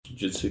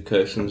Jujutsu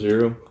Kaisen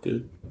 0?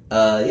 Good.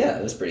 Yeah,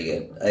 it was pretty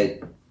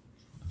good.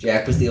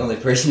 Jack was the only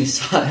person who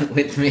saw it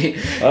with me.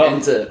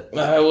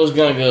 I was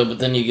gonna go, but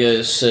then you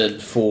guys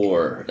said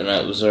 4, and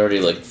I was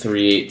already like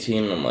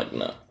 3:18, and I'm like,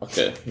 no,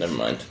 okay, never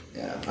mind.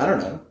 Yeah, I don't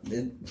know.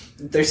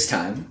 There's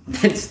time.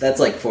 That's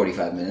like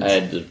 45 minutes. I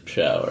had to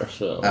shower,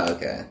 so... Oh,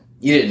 okay.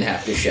 You didn't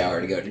have to shower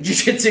to go to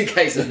Jujutsu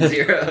Kaisen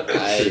 0.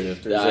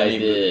 I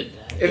did.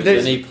 If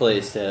there's any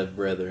place to have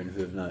brethren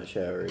who have not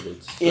showered,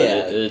 it's...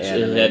 Yeah. It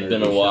had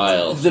been a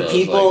while. The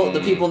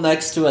people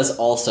next to us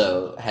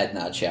also had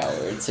not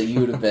showered, so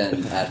you would have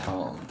been at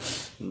home.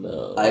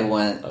 No, I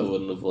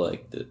wouldn't have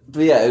liked it.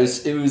 But yeah, it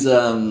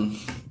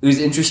was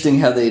interesting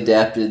how they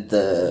adapted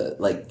the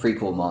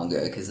prequel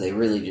manga, because they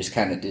really just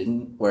kind of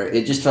didn't. Where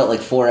it just felt like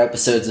 4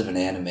 episodes of an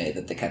anime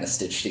that they kind of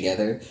stitched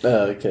together.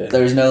 Oh, okay.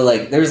 There was no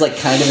there was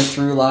kind of a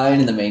through line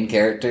in the main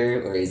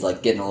character where he's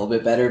getting a little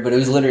bit better, but it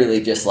was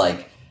literally just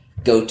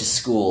go to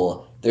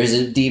school. There's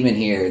a demon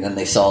here, and then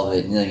they solve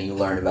it, and then you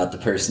learn about the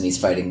person he's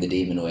fighting the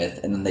demon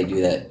with, and then they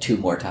do that 2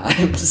 more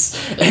times,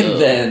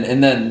 and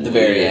then the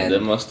very end.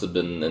 That must have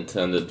been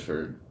intended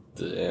for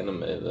the anime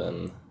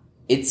then.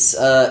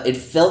 It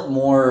felt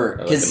more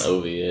like an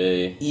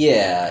OVA.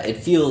 Yeah,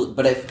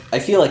 but I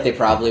feel like they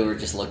probably were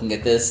just looking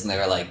at this and they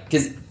were like,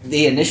 because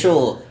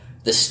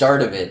the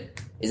start of it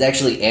is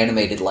actually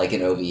animated like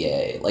an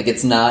OVA.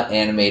 It's not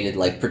animated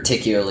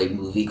particularly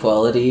movie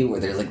quality where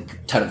there's a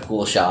ton of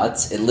cool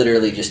shots. It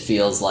literally just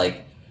feels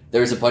like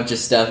there's a bunch of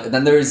stuff, and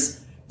then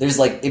there's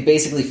it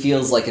basically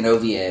feels like an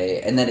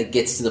OVA, and then it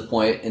gets to the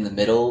point in the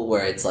middle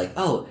where it's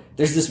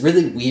there's this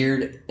really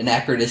weird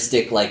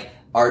anachronistic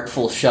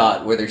artful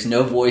shot where there's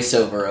no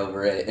voiceover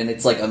over it, and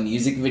it's a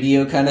music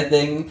video kind of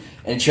thing,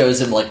 and it shows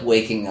him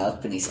waking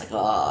up, and he's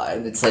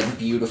and it's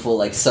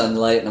beautiful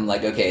sunlight, and I'm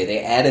okay, they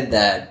added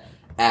that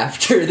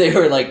after they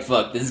were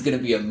fuck, this is gonna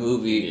be a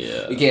movie.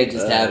 Yeah, we can't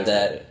just have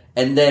that.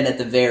 And then at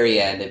the very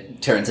end,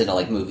 it turns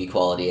into movie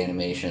quality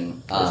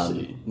animation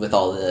with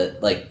all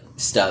the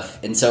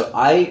stuff. And so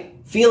I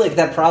feel like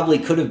that probably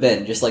could have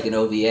been just an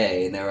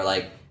OVA, and they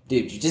were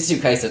dude, Jujutsu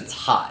Kaisen's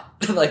hot.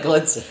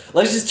 Let's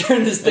just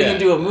turn this thing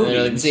into a movie.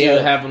 And see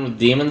what happened with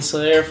Demon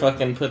Slayer.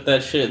 Fucking put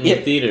that shit in the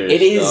theaters.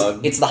 It is.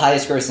 Dog. It's the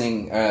highest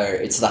grossing.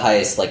 It's the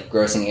highest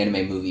grossing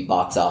anime movie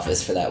box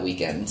office for that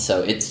weekend.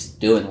 So it's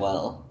doing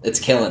well. It's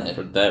killing it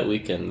for that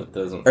weekend. That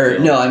doesn't.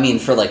 No, I mean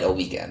for a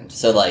weekend.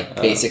 So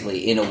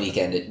basically in a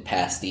weekend it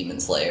passed Demon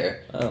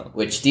Slayer,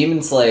 which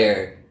Demon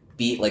Slayer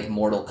beat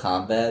Mortal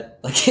Kombat.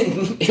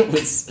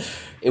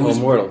 It was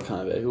Mortal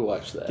Kombat. Who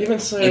watched that? Demon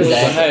Slayer was the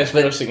highest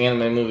grossing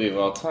anime movie of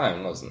all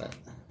time, wasn't it?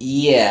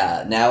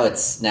 Yeah, now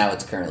it's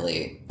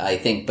currently, I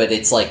think, but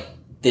it's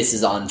this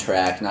is on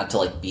track not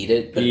to beat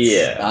it, but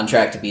it's on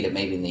track to beat it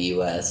maybe in the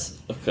US.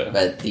 Okay.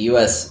 But the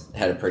US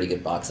had a pretty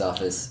good box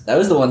office. That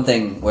was the one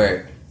thing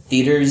where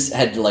theaters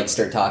had to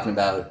start talking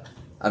about.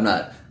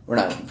 We're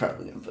not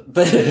probably gonna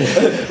but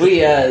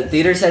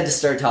theaters had to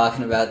start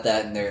talking about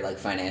that in their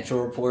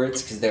financial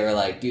reports, because they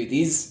were dude,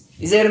 these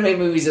anime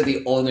movies are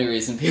the only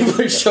reason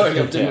people are showing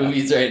up to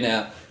movies right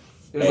now.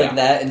 It was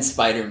that and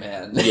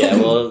Spider-Man. Yeah,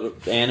 well,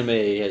 anime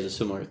has a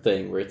similar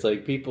thing where it's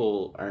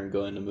people aren't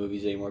going to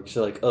movies anymore because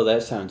they're oh,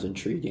 that sounds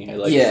intriguing. I'd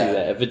like to see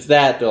that. If it's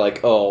that, they're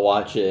oh, I'll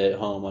watch it at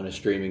home on a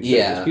streaming service.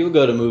 Yeah. People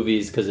go to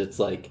movies because it's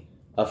a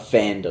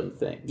fandom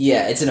thing.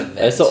 Yeah, it's an event.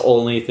 That's the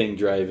only thing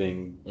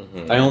driving.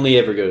 Mm-hmm. I only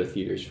ever go to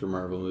theaters for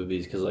Marvel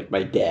movies because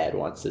my dad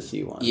wants to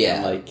see one.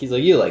 Yeah. I'm he's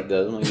you like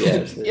those? I'm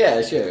yeah, sure.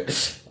 Yeah, sure.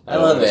 I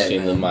I've love only it.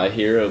 seen the My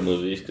Hero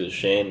movies because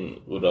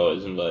Shane would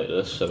always invite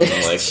us. So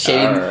I'm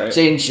Shane, all right.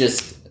 Shane's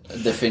just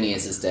the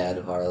Phineas's dad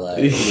of our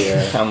life.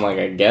 Yeah. I'm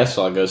I guess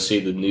I'll go see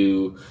the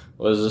new.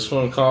 What is this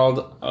one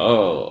called?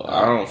 Oh,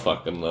 I don't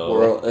fucking know.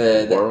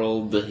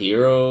 World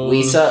Hero.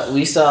 We saw.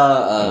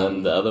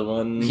 And the other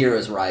one,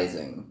 Heroes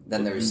Rising.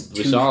 Then there's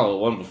we saw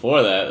one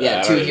before that.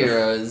 Yeah, 2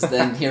 Heroes.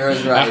 Then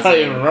Heroes Rising. I don't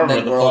even remember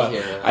then the World plot.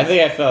 Heroes. I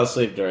think I fell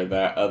asleep during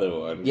that other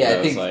one. Yeah,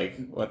 I was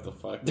what the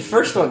fuck? The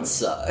first one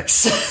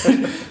sucks.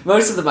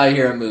 Most of the My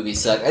Hero movies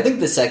suck. I think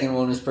the second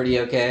one was pretty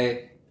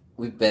okay.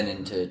 We've been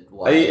into.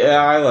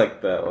 I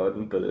liked that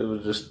one, but it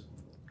was just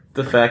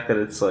the fact that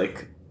it's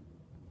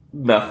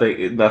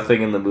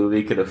nothing in the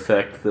movie could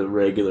affect the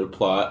regular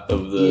plot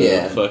of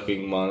the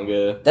fucking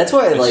manga. That's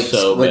why I liked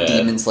so what bad.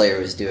 Demon Slayer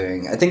was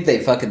doing. I think they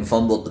fucking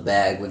fumbled the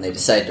bag when they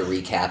decided to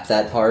recap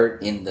that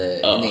part in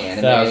the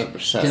anime.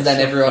 Because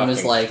then everyone was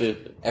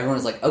stupid.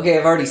 okay,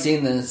 I've already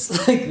seen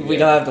this. We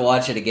don't have to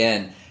watch it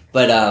again.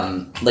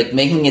 But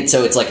making it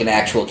so it's an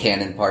actual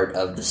canon part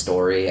of the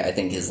story, I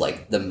think is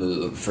the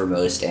move for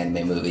most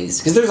anime movies.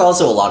 Because there's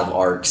also a lot of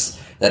arcs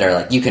that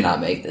are you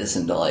cannot make this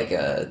into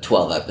a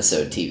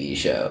 12-episode TV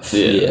show.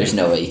 Yeah. There's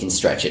no way you can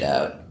stretch it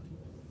out.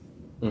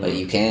 Mm-hmm. But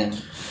you can.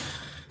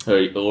 Or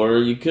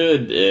you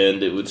could,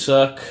 and it would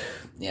suck.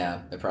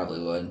 Yeah, it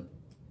probably would.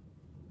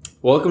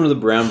 Welcome to the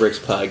Brown Bricks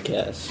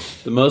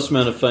Podcast. The most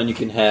amount of fun you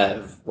can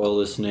have while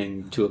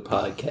listening to a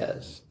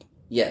podcast.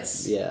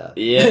 Yes. Yeah.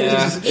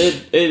 Yeah.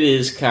 it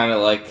is kind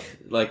of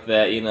like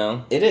that, you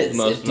know? It is.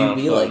 Most It do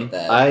be fun. like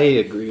that. I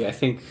agree. I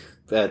think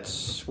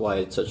that's why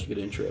it's such a good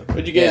intro.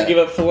 What'd you guys give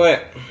up for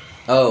Lent?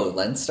 Oh,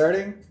 Lent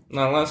starting?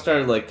 No, Lent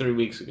started like 3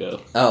 weeks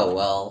ago. Oh,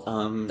 well,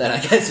 then I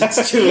guess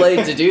it's too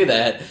late to do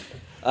that.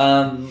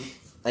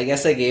 I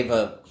guess I gave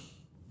up,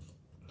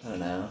 I don't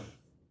know.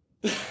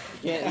 You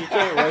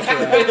can't rush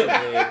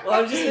around. Well,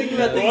 I'm just thinking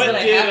about things that I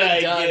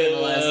haven't done in the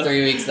last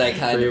 3 weeks that I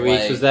kind 3 of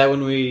weeks, like. was that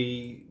when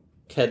we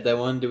had that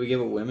one? Did we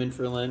give up women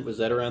for Lent? Was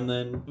that around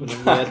then? When we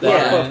had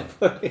that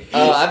Yeah.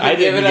 I've been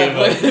giving up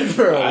women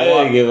for a while. I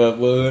didn't give up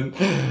women.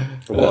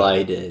 Well,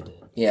 I did.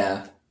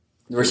 Yeah.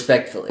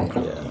 Respectfully.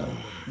 Yeah.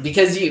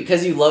 Because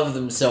you love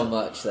them so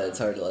much that it's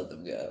hard to let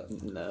them go.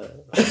 No.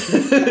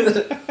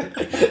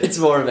 It's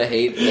more of a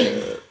hate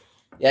thing.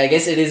 Yeah, I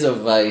guess it is a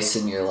vice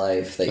in your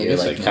life that you're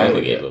like... I kind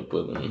of gave up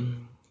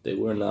women. They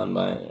were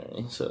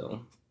non-binary,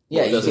 so...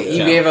 Yeah, you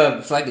gave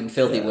up fucking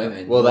filthy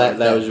women. Well, that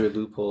was your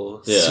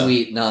loophole. Yeah.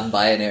 Sweet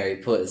non-binary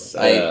puss.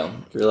 You're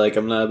like,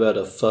 I'm not about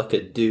to fuck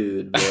a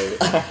dude, but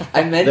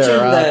I mentioned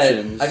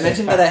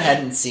that I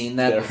hadn't seen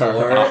that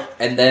before,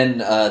 and then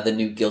the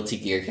new Guilty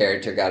Gear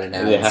character got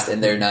announced,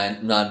 and they're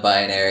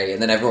non-binary,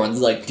 and then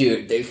everyone's like,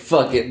 dude,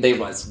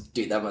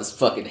 that must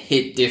fucking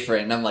hit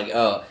different, and I'm like,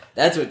 oh,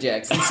 that's what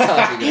Jackson's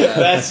talking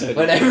about.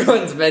 When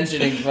everyone's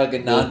mentioning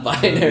fucking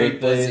non-binary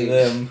pussy.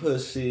 Them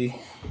pussy.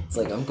 It's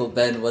like, Uncle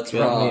Ben, what's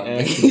wrong?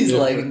 He's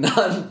like,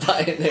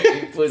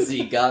 non-binary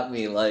pussy got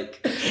me.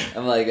 Like,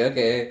 I'm like,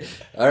 okay,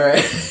 all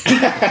right.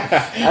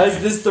 How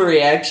is this the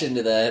reaction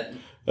to that?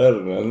 I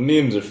don't know. The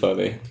memes are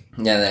funny.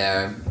 Yeah, they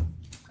are.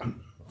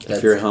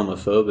 If you're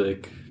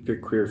homophobic, if you're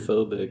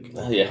queerphobic.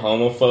 Yeah,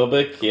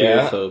 homophobic,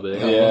 yeah. Queerphobic.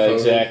 Yeah,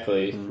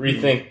 exactly. Mm-hmm.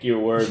 Rethink your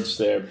words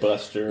there,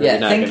 Buster. Yeah,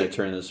 you're not going to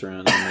turn this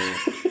around on me.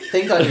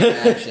 Think on your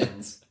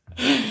actions.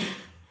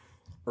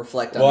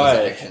 Reflect on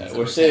these actions.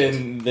 We're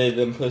saying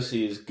them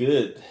pussy is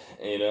good,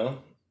 you know?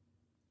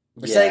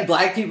 We're saying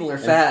black people are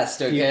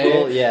fast,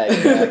 okay? Yeah,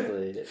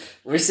 exactly.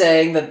 We're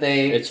saying that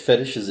they... It's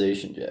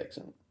fetishization,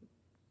 Jackson.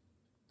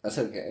 That's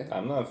okay.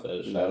 I'm not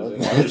fetishizing. No,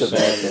 I'm just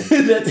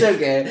saying. That's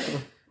okay.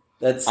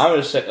 I'm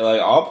just saying, like,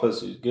 all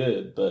pussy's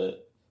good,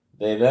 but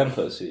them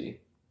pussy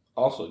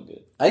also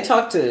good. I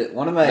talked to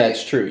one of my...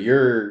 That's true.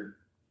 You're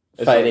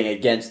fighting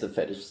against the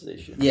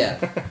fetishization. Yeah.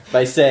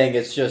 By saying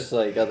it's just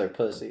like other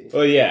pussy.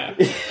 Well, yeah.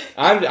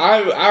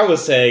 I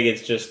was saying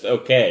it's just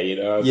okay, you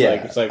know?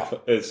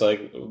 It's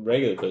like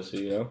regular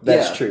pussy, you know?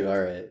 That's true,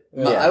 alright.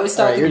 I was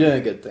talking... you're doing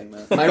a good thing,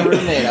 man. My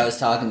roommate, I was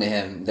talking to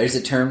him. There's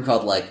a term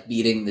called, like,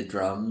 beating the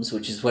drums,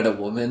 which is when a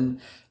woman...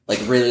 like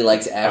really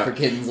likes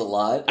Africans a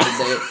lot.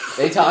 And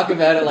they talk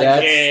about it like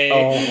that's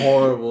a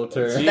horrible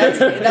term.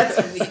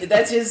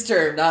 That's his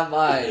term, not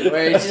mine.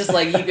 Where it's just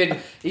like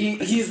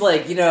he's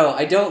like, you know,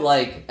 I don't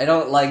like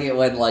it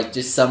when like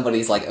just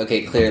somebody's like,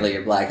 okay, clearly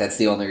you're black. That's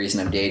the only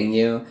reason I'm dating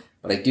you.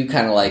 But I do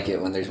kind of like it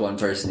when there's one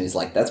person who's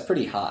like, that's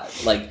pretty hot.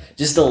 Like,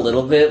 just a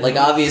little bit. Like,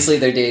 obviously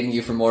they're dating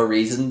you for more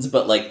reasons,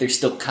 but, like, they're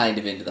still kind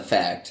of into the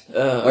fact.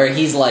 Where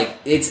he's like,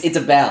 it's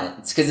a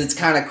balance. Because it's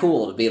kind of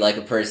cool to be, like,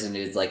 a person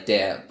who's like,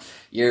 damn,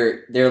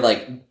 they're,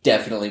 like,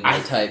 definitely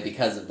my type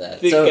because of that. I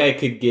think I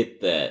could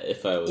get that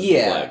if I was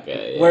a black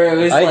guy. Yeah. Where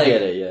it was I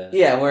get it, yeah.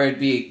 Yeah, where it'd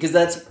be... Because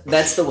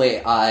that's the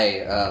way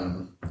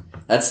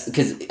that's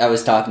because I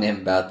was talking to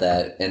him about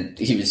that, and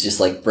he was just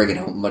like bringing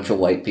home a bunch of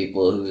white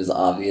people who was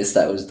obvious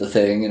that was the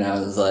thing, and I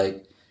was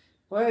like,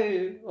 "Why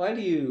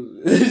do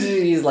you?"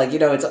 He's like, you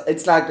know,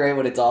 it's not great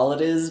when it's all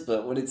it is,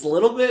 but when it's a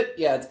little bit,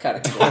 yeah, it's kind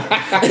of cool.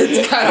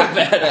 It's kind of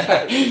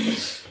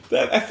badass.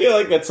 I feel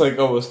like that's like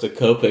almost a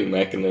coping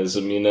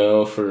mechanism, you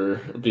know, for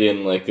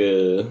being like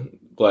a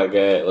black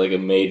guy at like a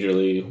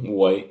majorly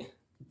white.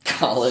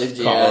 College,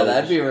 yeah,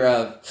 that'd be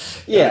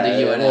rough. Yeah,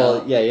 you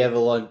have a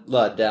lot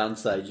of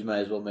downsides. You might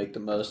as well make the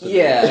most of it.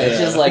 Yeah,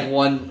 it's just like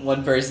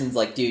one person's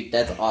like, dude,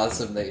 that's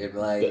awesome that you're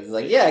black. It's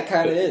like, yeah, it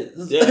kind of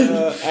is.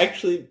 Yeah,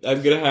 actually,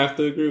 I'm gonna have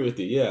to agree with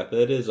you. Yeah,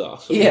 that is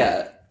awesome.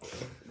 Yeah,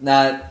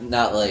 not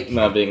like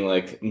not being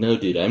like, no,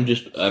 dude, I'm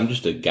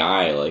just a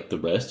guy like the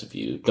rest of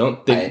you.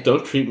 Don't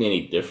treat me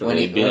any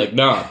differently. Be like,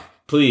 nah.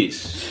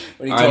 Please.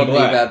 When he told me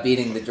about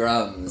beating the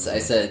drums, I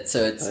said,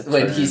 so it's that's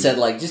when he said,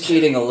 like, just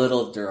beating a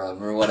little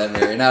drum or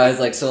whatever. And I was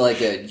like, so like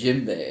a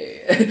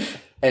djembe.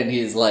 And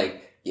he's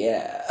like,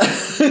 yeah.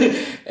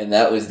 And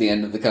that was the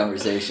end of the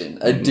conversation.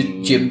 A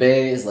djembe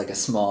is like a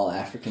small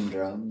African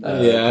drum.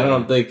 Yeah, I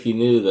don't think he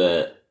knew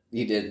that.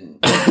 He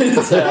didn't.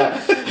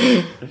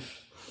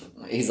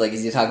 He's like,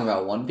 is he talking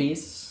about One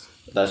Piece?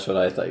 That's what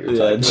I thought you were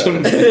talking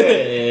about.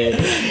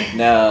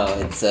 No,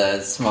 it's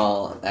a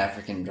small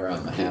African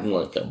drum.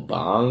 Like a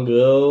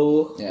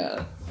bongo?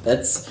 Yeah. That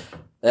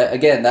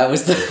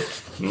was the...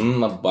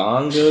 a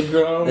bongo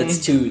drum? That's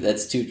two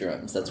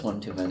drums. That's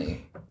one too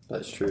many.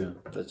 That's true.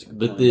 That's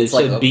but they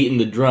said beating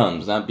the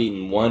drums, not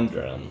beating one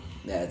drum.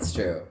 Yeah, it's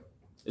true.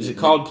 Is it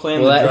called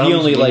playing the drums? He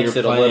only likes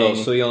it a little,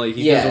 so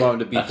he doesn't want him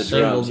to beat the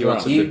drums. He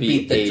wants him to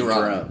beat a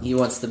drum. He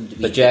wants them to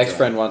beat But Jack's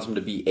friend wants him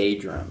to be a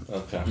drum.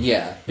 Okay.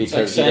 Yeah.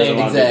 Because he doesn't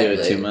want him to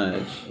do it too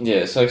much. Yeah,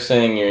 it's like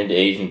saying you're into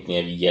Asian and you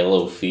have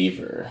yellow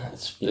fever.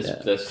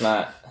 That's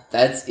not...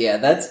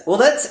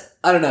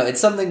 I don't know. It's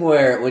something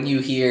where when you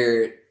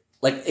hear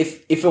Like,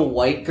 if a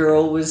white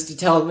girl was to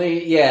tell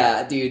me,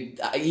 yeah,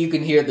 dude, you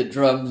can hear the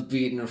drums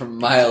beating from a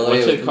mile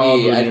away with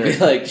me, I'd be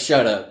like,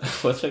 shut up.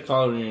 What's it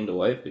called when you're into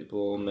white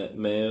people?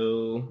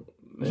 Mayo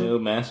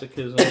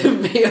masochism?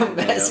 Mayo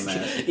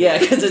masochism. Yeah,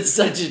 because it's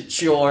such a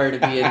chore to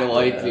be into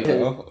white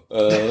people.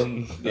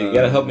 You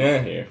gotta help me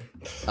out here.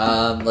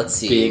 Let's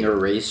see. Being a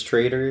race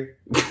traitor?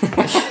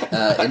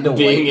 Into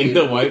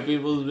white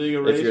people is being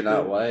a race if you're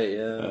not traitor? white,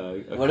 yeah.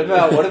 Okay. What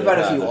about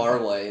if you are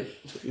white?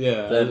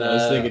 Yeah, then, I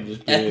was thinking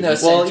just being...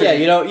 Well, yeah,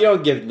 you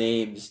don't give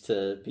names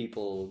to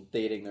people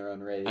dating their own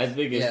race. I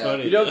think it's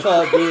funny. You don't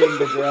call it being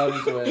the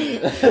drums when...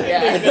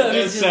 Yeah, I thought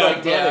it was just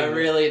like, yeah, I'm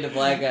really into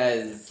black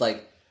guys. It's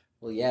like,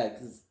 well, yeah,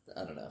 because,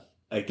 I don't know.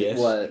 I guess.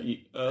 What?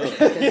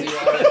 Because you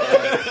are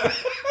black.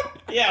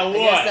 Yeah, what? I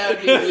guess that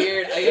would be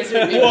weird. I guess it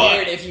would be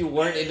weird if you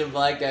weren't into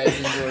black guys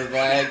and you were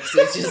black.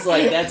 So it's just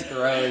like, that's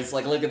gross.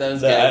 Like, look at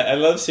those guys. I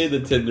love seeing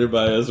the Tinder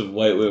bios of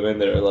white women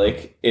that are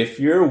like, if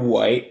you're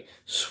white,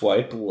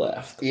 swipe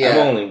left. Yeah. I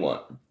only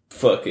want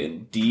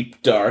fucking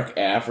deep, dark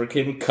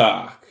African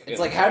cock. It's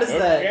like, how does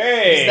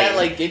that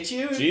like get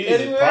you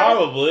anywhere?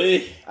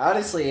 Probably.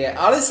 Honestly,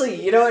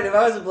 you know what? If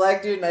I was a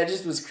black dude and I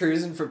just was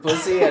cruising for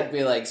pussy, I'd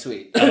be like,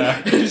 sweet. All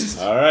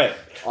right.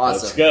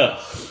 Awesome. Let's go.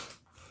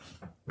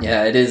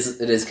 Yeah, it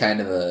is kind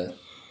of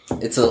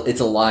it's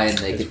a line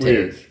they could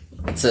take.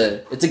 It's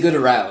a good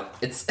route.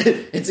 It's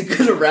a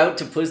good route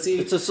to pussy.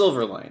 It's a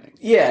silver lining.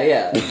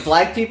 Yeah.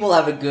 Black people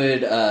have a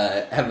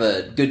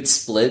good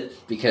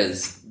split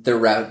because their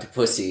route to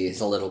pussy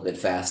is a little bit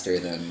faster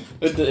than.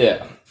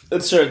 Yeah.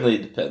 It certainly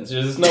depends.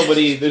 There's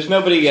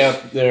nobody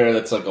out there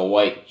that's like a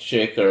white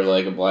chick or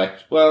like a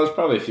black. Well, there's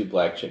probably a few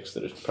black chicks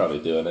that are probably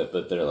doing it,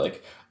 but they're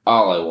like,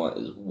 all I want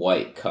is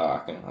white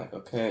cock, and I'm like,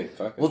 okay,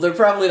 fuck it. Well, they're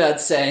probably not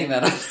saying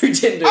that on their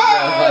Tinder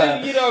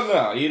profile. You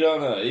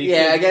don't know.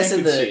 I guess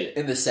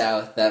in the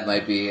South that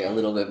might be a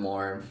little bit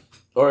more,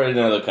 or in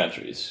other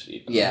countries.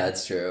 Even. Yeah,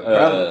 that's true.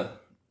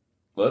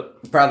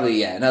 What?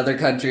 Probably, yeah, in other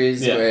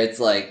countries where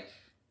it's like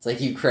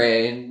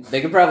Ukraine.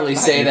 They could probably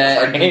say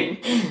that.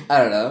 I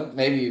don't know.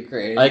 Maybe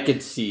Ukraine. I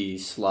could see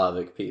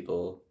Slavic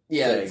people.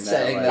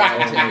 Saying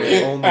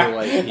that. Only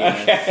white people.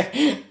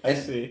 Okay. I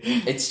see.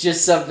 It's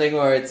just something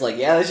where it's like,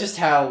 yeah, that's just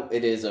how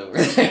it is over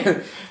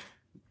there.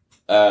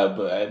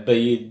 But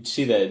you'd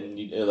see that,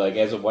 and like,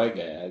 as a white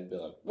guy, I'd be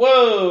like,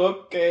 whoa,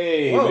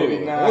 okay,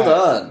 maybe not. Hold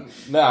on.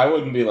 No, I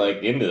wouldn't be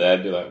like into that.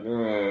 I'd be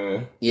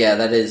like, Yeah,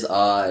 that is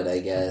odd, I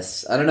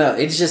guess. I don't know.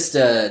 It's just,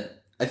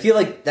 I feel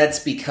like that's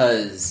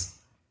because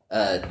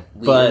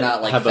we're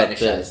not like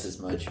fetishized as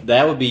much.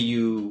 That would be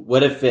you.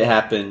 What if it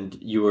happened?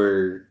 You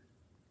were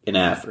in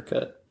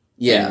Africa.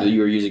 Yeah. And you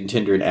were using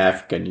Tinder in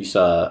Africa, and you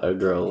saw a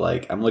girl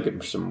like, I'm looking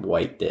for some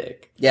white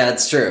dick. Yeah,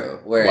 that's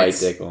true. White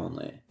dick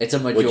only. It's a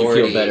majority. Would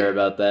you feel better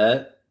about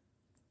that?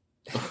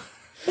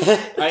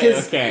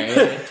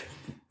 Okay.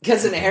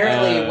 Because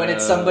inherently, when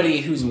it's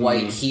somebody who's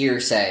white here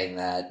saying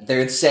that,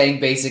 they're saying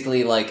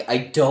basically, like, I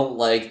don't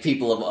like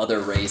people of other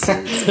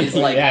races, is,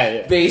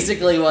 like,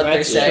 basically what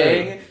they're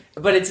saying.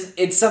 True. But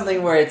it's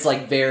something where it's,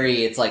 like,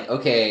 it's like,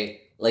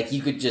 okay, like,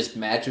 you could just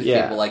match with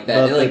people like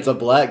that. But like, it's a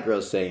black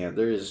girl saying it.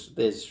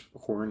 There's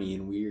horny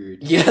and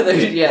weird. Yeah,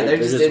 they're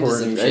just into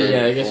horny some shit.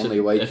 Yeah, I guess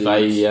only white dudes.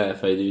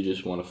 if I do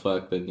just want to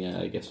fuck, then yeah,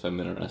 I guess I'm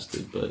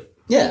interested. But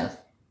yeah.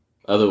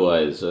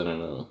 Otherwise, I don't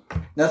know.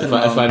 Nothing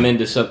if I'm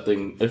into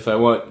something, if I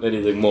want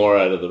anything more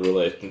out of the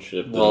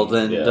relationship,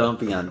 then don't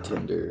be on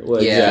Tinder.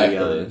 Well,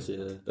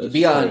 exactly.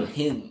 Be on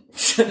Hinge.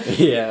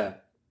 Yeah.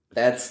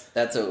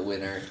 That's a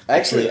winner.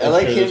 Actually, I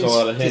like Hinge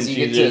because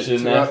you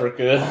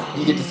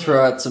get to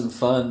throw out some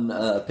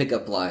fun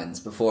pickup lines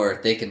before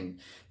they can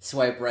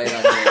swipe right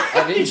on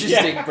your an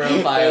interesting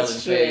profile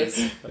and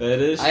face. That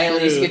is I at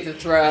least get to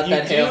throw out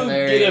that Hail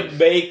Mary. You get to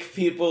make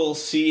people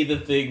see the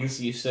things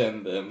you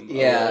send them.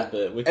 Yeah, a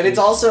little bit, and it's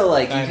also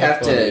like you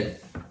have to.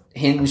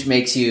 Hinge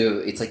makes you.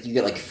 It's like you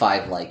get like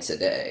 5 likes a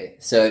day,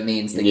 so it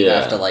means that you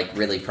have to like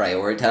really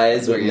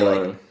prioritize. Where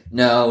you're like.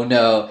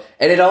 No.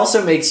 And it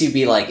also makes you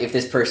be like, if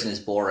this person is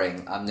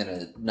boring, I'm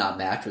gonna not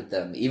match with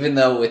them. Even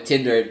though with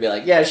Tinder, it'd be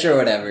like, yeah, sure,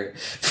 whatever.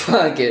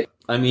 Fuck it.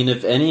 I mean,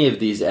 if any of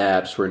these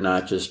apps were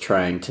not just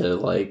trying to,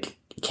 like,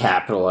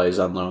 capitalize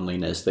on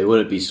loneliness, they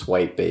wouldn't be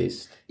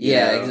swipe-based.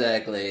 Yeah,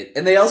 exactly.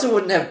 And they also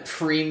wouldn't have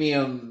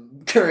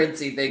premium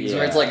currency things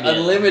where it's like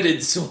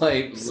unlimited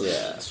swipes.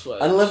 Yeah.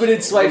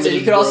 Unlimited swipes, and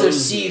you could also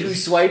see who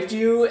swiped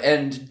you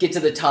and get to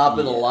the top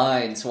of the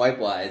line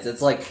swipe-wise.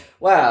 It's like,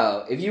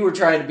 wow, if you were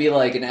trying to be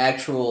like an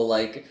actual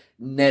like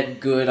net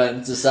good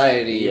on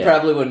society, you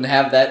probably wouldn't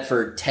have that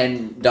for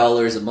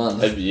 $10 a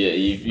month. Yeah,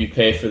 you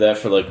pay for that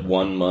for like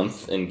 1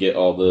 month and get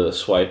all the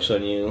swipes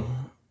on you.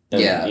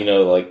 And, you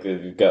know, like,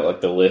 you've got,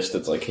 like, the list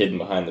that's, like, hidden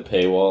behind the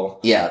paywall.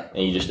 Yeah.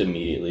 And you just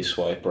immediately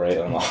swipe right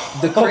on all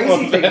the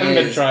crazy thing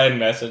is, and try and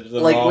message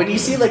them like, all. when you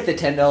see, like, the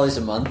 $10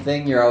 a month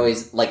thing, you're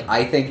always, like,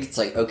 I think it's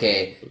like,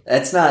 okay,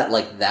 that's not,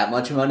 like, that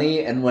much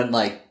money. And when,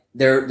 like,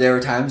 there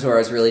were times where I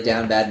was really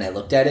down bad and I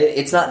looked at it,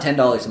 it's not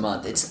 $10 a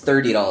month. It's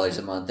 $30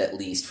 a month, at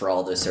least, for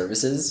all those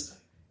services.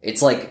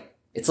 It's like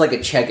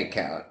a check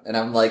account. And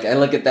I'm like, I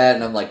look at that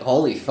and I'm like,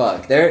 holy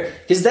fuck.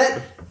 Because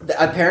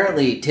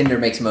apparently Tinder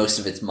makes most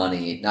of its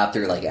money not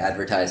through like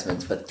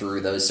advertisements, but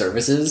through those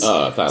services.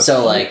 Oh, I thought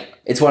So like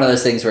it's one of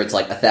those things where it's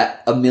like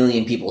a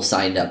million people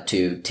signed up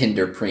to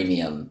Tinder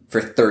Premium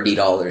for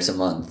 $30 a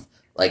month,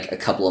 like a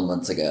couple of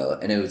months ago,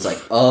 and it was like,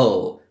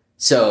 oh,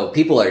 so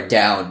people are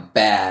down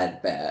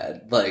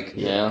bad, like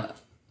Yeah.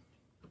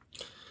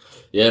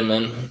 Yeah,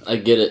 man, I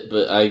get it,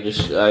 but I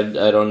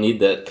don't need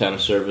that kind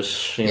of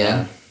service. You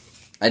know?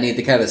 I need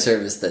the kind of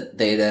service that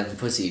they them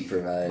pussy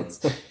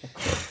provides.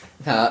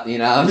 You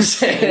know what I'm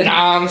saying?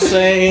 I'm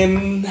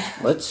saying.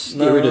 Let's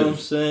No, get rid I'm of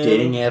saying-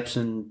 dating apps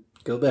and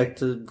go back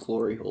to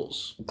glory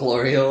holes.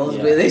 Glory holes,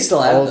 Yeah. but they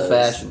still have those.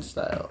 Old-fashioned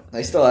style.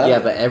 They still have Yeah,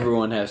 them. but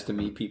everyone has to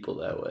meet people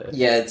that way.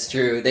 Yeah, it's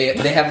true. They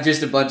have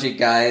just a bunch of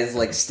guys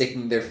like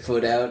sticking their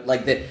foot out.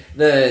 Like they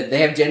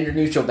have gender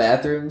neutral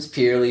bathrooms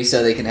purely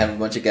so they can have a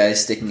bunch of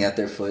guys sticking out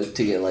their foot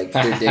to get like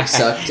their dick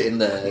sucked in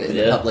the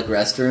Yeah. public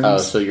restrooms. Oh,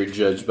 so you're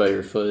judged by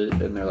your foot,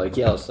 and they're like,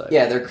 yeah, I'll suck.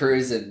 Yeah, they're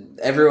cruising.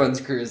 Everyone's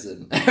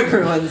cruising.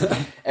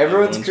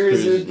 Everyone's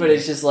cruising, but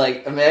it's just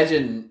like,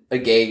 imagine a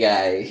gay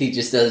guy. He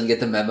just doesn't get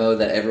the memo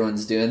that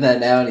everyone's doing that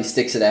now, and he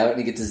sticks it out, and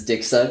he gets his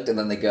dick sucked, and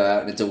then they go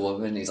out, and it's a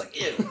woman, and he's like,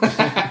 ew,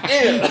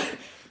 ew,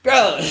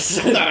 gross.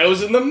 I thought I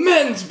was in the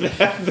men's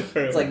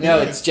bathroom. It's like, no,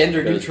 it's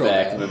gender Goes neutral.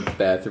 back in now. the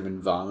bathroom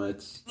and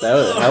vomits.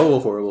 How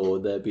horrible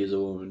would that be as a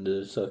woman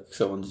to suck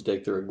someone's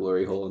dick through a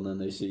glory hole and then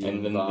they see you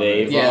And then vomit?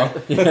 they Yeah.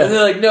 vomit. And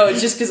they're like, no,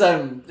 it's just because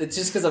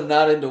I'm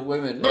not into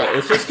women. Yeah,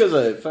 it's just because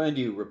I find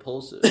you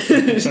repulsive.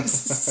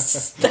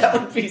 That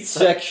would be so.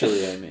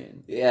 Sexually, I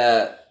mean.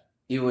 Yeah,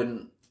 you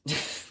wouldn't.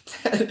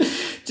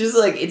 Just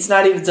like it's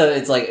not even so.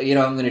 It's like, you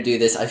know, I'm gonna do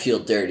this. I feel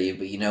dirty,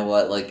 but you know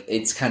what? Like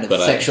it's kind of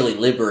But sexually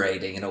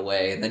liberating in a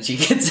way. And then she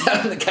gets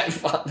out, and the guy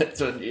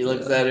vomits when he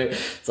looks at her.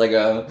 It's like,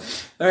 oh,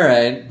 all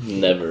right,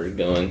 Never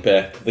going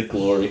back to the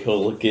glory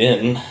hole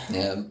again.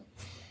 yeah.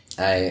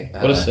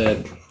 What a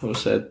sad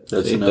That's fate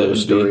that another would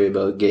story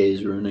about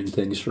gays ruining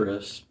things for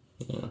us.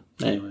 Yeah.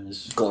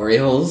 Anyways. glory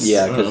holes.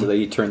 Yeah, I don't because know.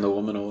 they turn the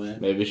woman away.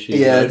 Maybe she's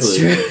yeah, ugly. it's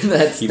true.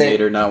 That's He the- made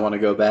her not want to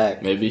go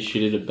back. Maybe she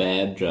did a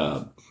bad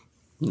job.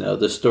 No,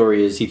 the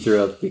story is he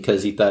threw up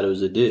because he thought it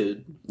was a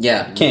dude.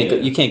 Yeah,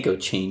 You can't go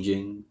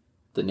changing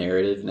the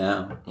narrative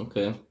now.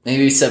 Okay.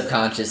 maybe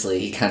subconsciously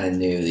he kind of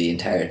knew the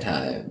entire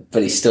time,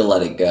 but he still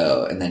let it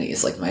go. And then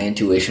he's like, my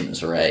intuition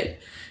was right.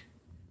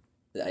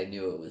 I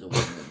knew it was a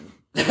woman.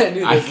 I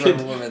knew I this from a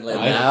could- woman. I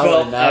Like,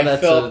 felt-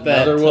 that's felt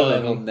that another woman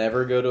tongue. will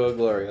never go to a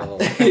glory hole.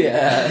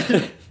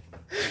 yeah.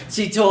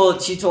 She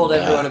told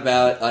everyone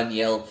about on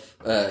Yelp.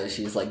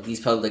 She's like, these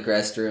public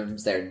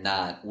restrooms, they're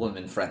not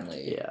woman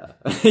friendly. Yeah.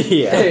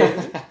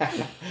 Yeah.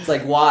 It's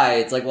like, why?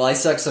 It's like, well, I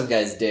sucked some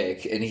guy's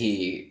dick, and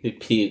he, He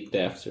peeked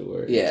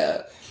afterwards.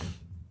 yeah.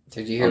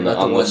 Did you hear On the,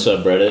 about on the the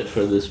one? subreddit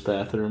for this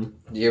bathroom.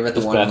 Did you hear about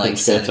the This one bathroom like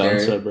sketch on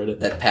senator subreddit.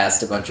 that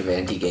passed a bunch of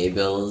anti-gay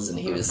bills, and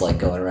he was like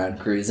going around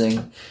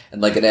cruising,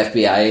 and like an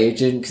FBI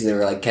agent because they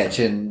were like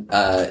catching,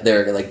 they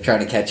were like trying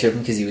to catch him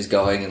because he was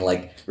going and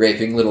like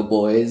raping little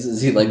boys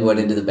as he like went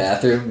into the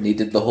bathroom, and he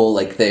did the whole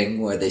like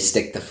thing where they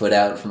stick the foot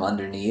out from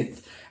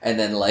underneath, and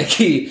then like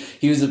he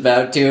was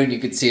about to, and you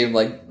could see him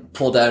like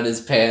pull down his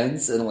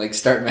pants and like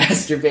start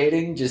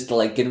masturbating just to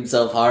like get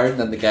himself hard, and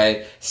then the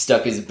guy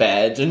stuck his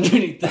badge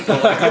underneath the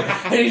door,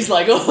 and he's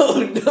like,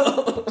 oh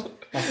no.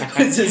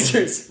 Was his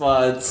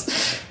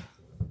response.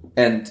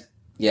 And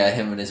yeah,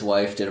 him and his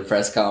wife did a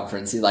press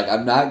conference. He's like,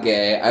 I'm not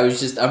gay.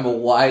 I'm a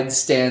wide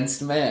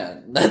stanced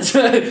man. That's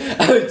what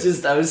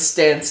I was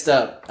stanced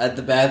up at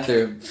the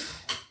bathroom.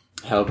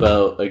 How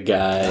about a I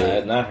guy?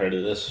 had not heard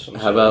of this. I'm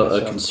How sorry, about that a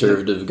sounds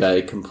conservative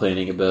guy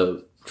complaining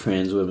about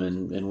trans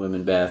women in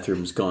women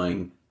bathrooms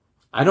going,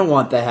 I don't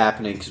want that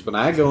happening because when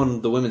I go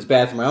in the women's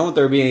bathroom, I don't want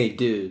there to be any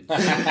dudes.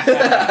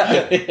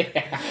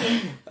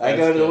 I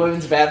go to the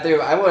women's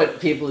bathroom. I want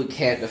people who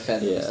can't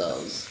defend Yeah.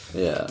 themselves.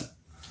 Yeah.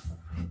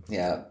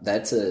 Yeah,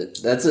 that's an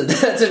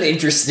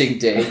interesting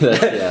take.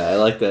 Yeah, I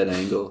like that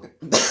angle.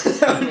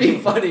 That would be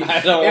funny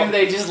I don't if want-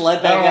 they just let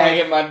I that don't want to guy.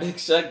 get my dick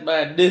sucked by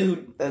a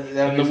dude. That In would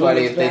the be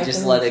funny women's if they just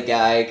bathroom? let a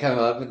guy come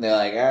up and they're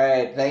like, all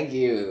right, thank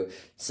you,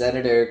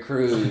 Senator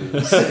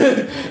Cruz.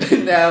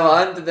 Now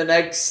on to the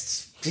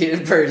next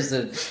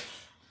person.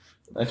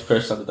 Next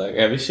person on the dock.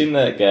 Have you seen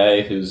that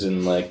guy who's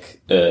in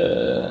like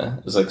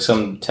it's like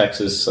some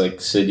Texas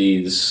like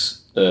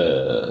cities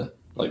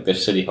like their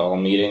city hall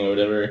meeting or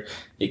whatever?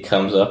 He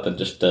comes up and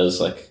just does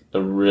like a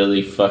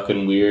really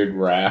fucking weird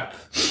rap.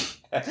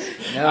 No.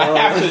 I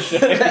have to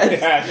show you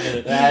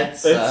after. That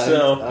It's sucks.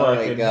 so Oh my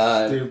fucking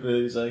God.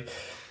 stupid. He's like,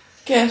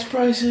 gas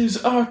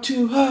prices are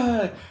too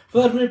high.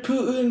 Vladimir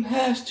Putin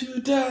has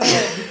to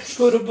die.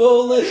 Put a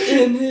bullet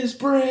in his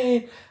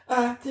brain.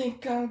 I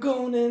think I'm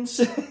going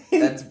insane.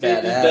 That's He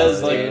badass,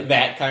 does like dude.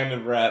 that kind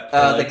of rap. For,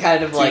 The like,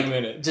 kind of 2 like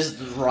minutes. just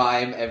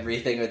rhyme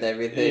everything with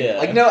everything. Yeah.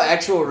 Like no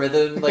actual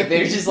rhythm. Like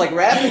they're just like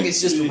rapping is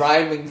just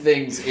rhyming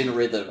things in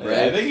rhythm, Yeah,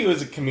 I right? think he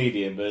was a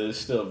comedian, but it's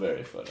still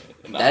very funny.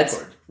 And That's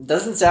awkward.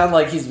 Doesn't sound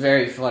like he's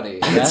very funny.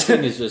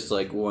 Rapping is just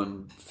like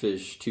one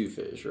fish, two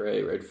fish,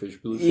 right? Red fish,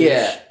 blue fish.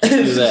 Yeah.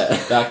 Do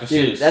that. Dr.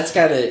 Dude, Seuss. that's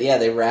kind of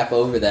they rap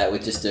over that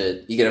with just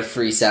you get a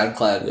free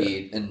SoundCloud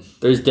beat and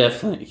There's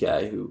definitely a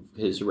guy who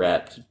has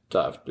rapped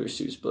Dr.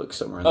 Seuss books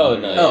somewhere. Oh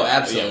in there. no! Oh, yeah.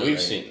 absolutely. Yeah,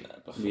 we've seen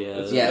that before.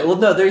 Yeah. yeah. Well,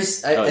 no,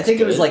 there's I it's think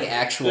it was good? like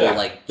actual Yeah.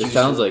 like It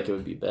sounds like it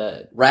would be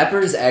bad.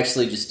 rappers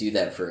actually just do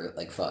that for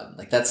like fun.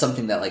 Like that's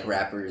something that like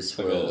rappers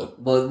Like will.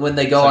 Well, when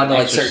they go it's like on to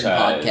like certain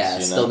exercise,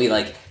 podcasts, you know? they'll be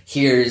like,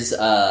 "Here's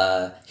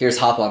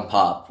Hop on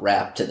Pop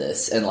rap to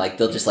this," and like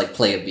they'll just like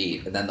play a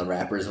beat, and then the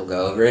rappers will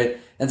go over it.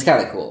 And it's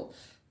kind of cool.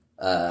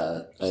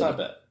 It's not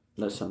bad.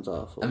 That sounds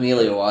awful.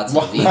 Amelia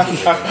Watson beat you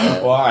with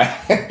that. Why?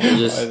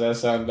 Just- Why does that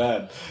sound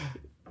bad?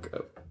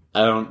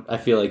 I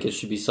feel like it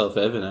should be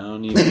self-evident. I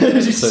don't even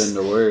have to put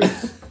into words.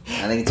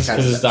 I think it's kind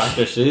Because of it's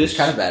Dr. Seuss.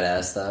 kind of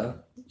badass though.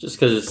 Just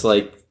because it's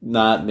like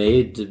not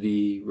made to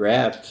be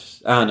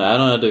rapped. I don't know. I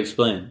don't know how to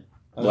explain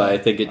why I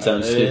think it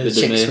sounds It stupid is.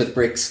 to Chicks me. with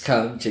bricks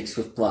come, chicks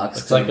with blocks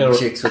It's come, like a-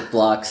 chicks with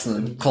blocks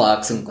and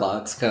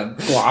clocks come.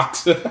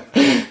 Blocks. yeah.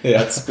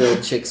 Let's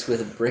build chicks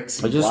with bricks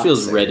and It just blocks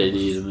feels and-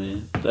 Reddit-y to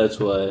me. That's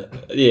why.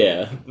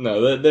 Yeah.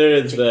 No, there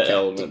is that Tick-tock,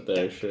 element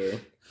there, sure.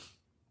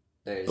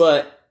 There's-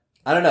 But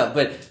I don't know,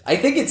 but I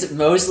think it's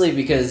mostly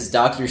because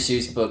Dr.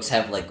 Seuss books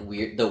have like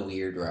the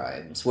weird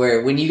rhymes.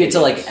 Where when you get to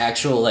like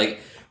actual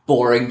like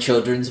boring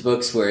children's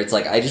books, where it's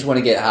like I just want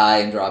to get high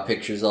and draw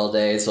pictures all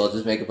day, so I'll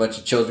just make a bunch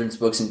of children's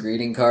books and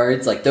greeting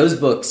cards. Like those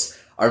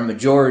books are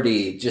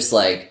majority just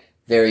like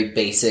very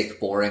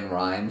basic, boring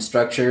rhyme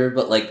structure.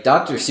 But like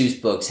Dr.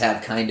 Seuss books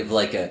have kind of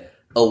like a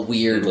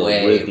weird Little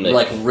way, rhythmic.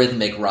 like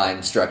rhythmic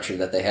rhyme structure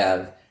that they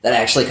have that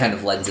actually kind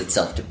of lends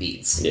itself to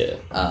beats. yeah.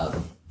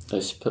 I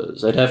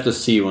suppose I'd have to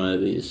see one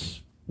of these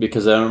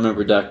because I don't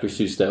remember Dr.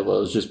 Seuss that well. It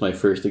was just my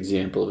first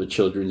example of a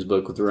children's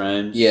book with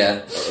rhymes.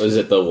 Yeah. Was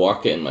it the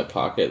Walk It in My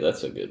Pocket?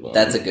 That's a good one.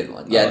 That's a good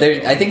one. Yeah, like there.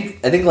 that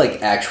I think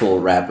like actual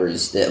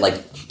rappers, like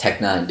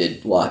Tech9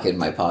 did "Walk in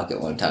My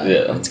Pocket" one time.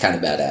 Yeah. It's kind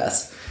of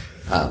badass.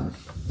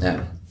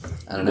 Yeah,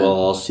 I don't know.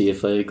 Well, I'll see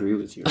if I agree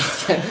with you,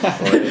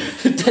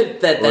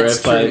 that, or that's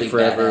if I truly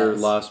forever badass.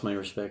 lost my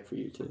respect for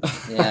you too.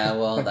 Yeah,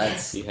 well,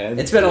 that's. You had-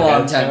 It's been a you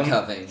long had time some-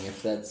 coming.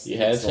 If that's You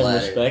had that's the some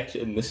latter. respect,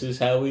 and this is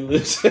how we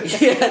lose.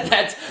 Yeah,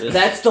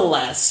 that's the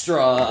last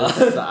straw.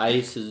 The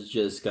ice has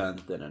just gone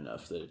thin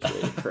enough that it's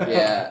ready to crack.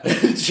 Yeah,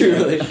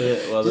 truly.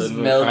 Shit, well, Just then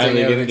we're melting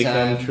finally over going to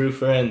become time. true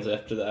friends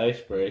after the ice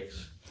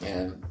breaks.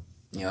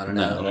 Yeah, I don't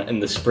No. know. In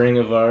the spring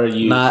of our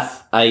youth. Not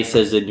ice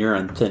as in you're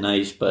on thin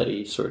ice,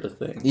 buddy, sort of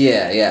thing.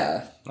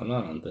 Yeah. I'm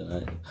not on thin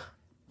ice.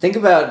 Think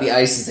about the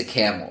ice as a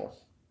camel,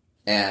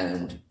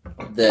 and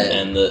the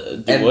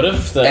And what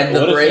if the and the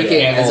what if breaking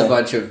camel, as a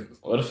bunch of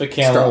What if a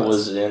camel straws.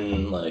 was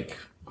in like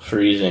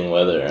freezing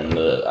weather and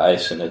the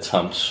ice in its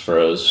humps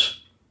froze?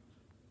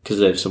 Because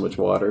they have so much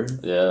water.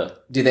 Yeah,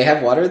 Do they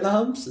have water in the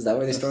humps? Is that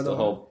where they that's store the the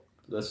whole.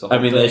 That's the whole.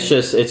 I mean, thing. it's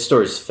just, it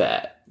stores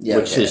fat, Yeah,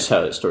 which okay. is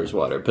how it stores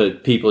water.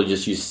 But people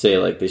just used to say,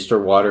 like, they store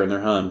water in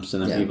their humps,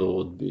 and then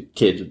Yeah.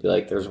 kids would be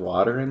like, there's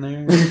water in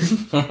there?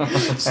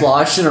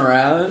 sloshing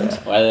around?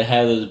 Why they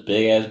have those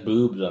big ass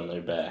boobs on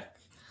their back?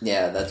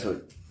 Yeah, that's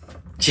what.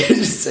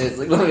 Just says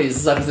like, let me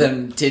suck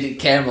them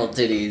camel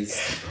titties.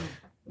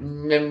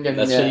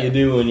 That's what you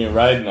do when you're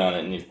riding on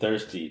it and you're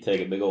thirsty. You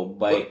take a big old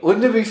bite.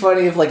 Wouldn't it be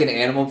funny if, like, an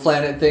Animal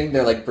Planet thing,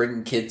 they're, like,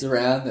 bringing kids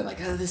around, they're like,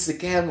 oh, this is a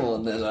camel,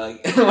 and then,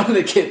 like, one of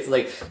the kids,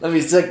 like, let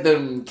me suck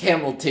them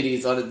camel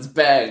titties on its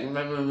back,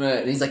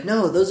 and he's like,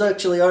 no, those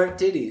actually aren't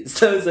titties,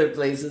 those are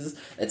places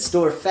that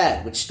store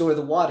fat, which store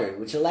the water,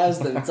 which allows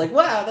them, it's like,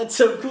 wow, that's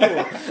so cool.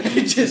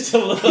 Just a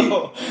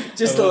little,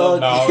 Just a little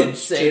knowledge kid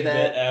say tidbit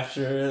that.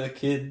 after the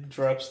kid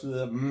drops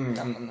the. Nom,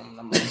 nom, nom,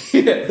 nom.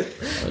 Yeah.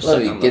 Let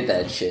sucking me get on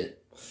that shit.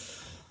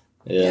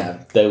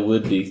 Yeah, that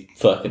would be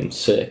fucking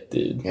sick,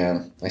 dude.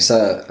 Yeah, I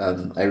saw.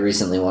 I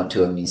recently went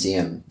to a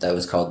museum that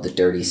was called the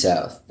Dirty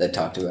South that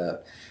talked about.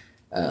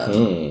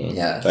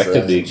 Yeah, that so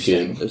could be was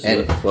interesting. cute.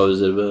 And What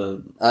was it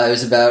about? it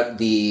was about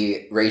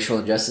the racial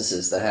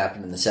injustices that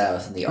happened in the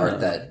South and the art Yeah.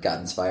 that got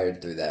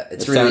inspired through that.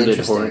 It's It really sounded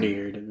interesting.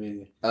 hornier to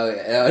me. Oh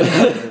yeah,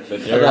 The I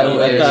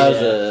dirty thought it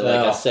was yeah.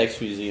 like No. a sex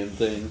museum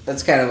thing.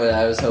 that's kind of what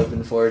I was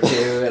hoping for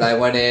too. And I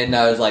went in, and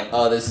I was like,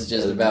 "Oh, this is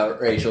just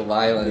about racial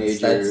violence."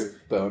 That's, Major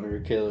boner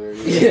killer.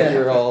 Yeah.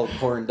 You're all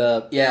horned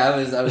up. yeah, I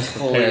was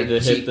fully Prepared to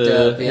hit cheeked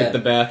the up. Yeah, hit the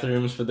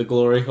bathrooms for the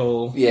glory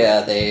hole.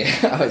 yeah.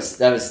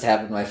 I was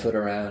tapping my foot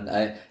around.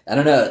 I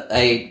don't know.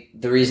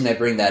 The reason I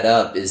bring that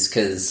up is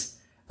because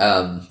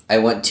I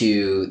went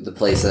to the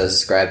place I was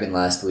describing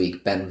last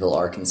week, Bentonville,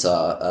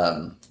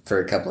 Arkansas, for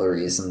a couple of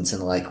reasons.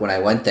 And like when I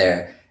went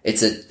there,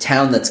 it's a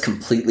town that's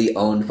completely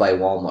owned by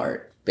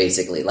Walmart.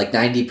 Basically, like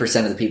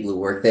 90% of the people who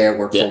work there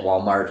work Yeah. for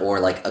Walmart or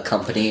like a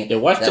company. Yeah,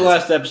 watch the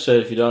that's- last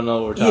episode if you don't know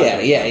what we're talking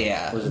about.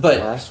 Yeah. Was it But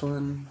the last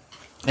one?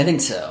 I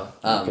think so.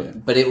 Okay.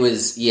 But it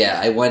was,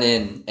 I went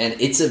in, and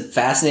it's a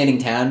fascinating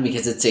town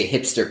because it's a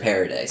hipster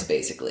paradise,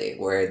 basically,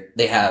 where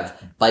they have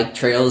bike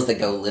trails that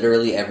go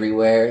literally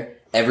everywhere.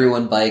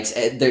 Everyone bikes.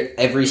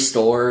 Every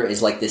store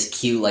is like this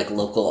cute, like,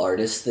 local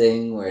artist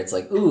thing where it's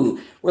like, ooh,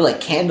 we're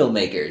like candle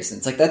makers. And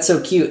it's like, that's so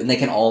cute. And they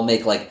can all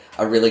make like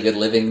a really good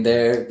living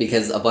there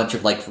because a bunch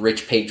of like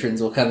rich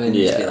patrons will come in and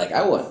just be Yeah. like,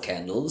 I want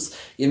candles,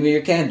 give me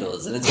your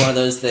candles. And it's one of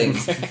those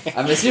things.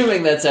 I'm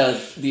assuming that's how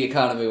the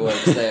economy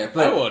works there. I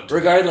But want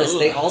regardless, to-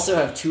 they also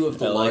have two of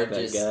the I like that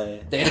largest. guy.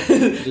 They,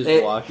 Just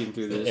they- walking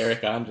through this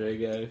Eric Andre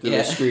guy. through Yeah.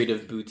 the street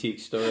of boutique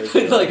stores.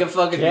 with like a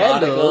fucking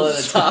monocle and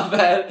a Candles. top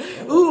hat.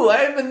 Ooh,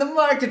 I'm in the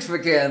market for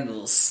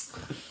candles.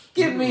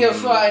 Give me your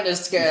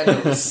finest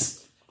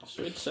candles.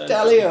 Sweet scent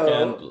Dalio.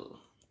 candle.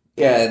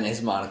 Yeah, and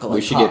his monocle. We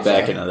like, should get pops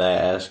back out. into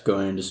that.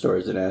 Going into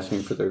stores and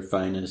asking for their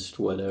finest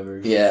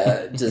whatever.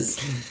 Yeah,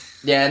 just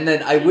yeah, and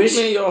then I wish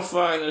Give me your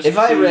finest if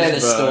I ran a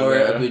store,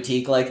 cheeseburger. a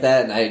boutique like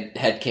that, and I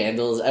had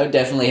candles, I would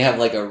definitely have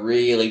like a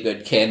really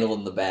good candle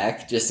in the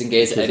back, just in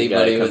case Because the guy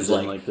anybody comes was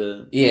in like,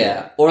 that.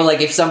 yeah, or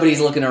like if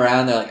somebody's looking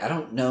around, they're like, I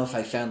don't know if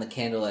I found the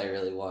candle I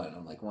really want.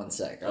 I'm like, one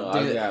sec, I'll Oh, do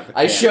I it. got the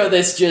I candle. show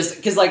this just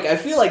because, like, I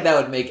feel like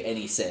that would make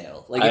any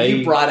sale. Like, if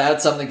you I- brought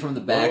out something from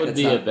the back, would that's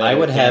be a not. better I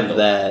would have candle?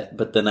 that,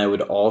 but then I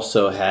would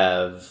also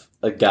have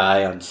a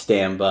guy on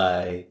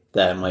standby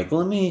that I'm like,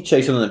 let me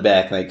check something in the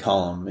back, and I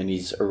call him, and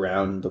he's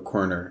around the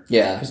corner.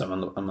 Yeah. Because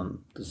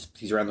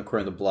he's around the corner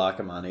of the block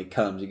I'm on. He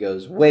comes, he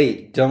goes,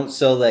 wait, don't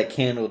sell that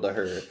candle to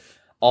her.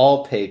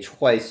 I'll pay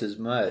twice as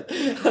much.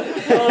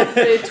 I'll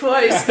pay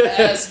twice the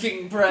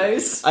asking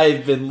price.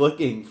 I've been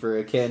looking for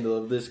a candle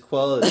of this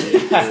quality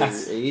for And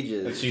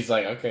ages. she's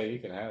like, okay, you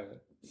can have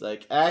it. It's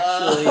like,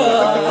 actually,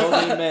 I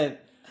only meant...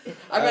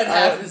 I meant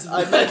half as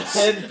much. I meant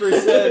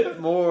 10%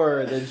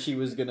 more than she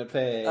was going to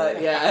pay.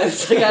 Yeah,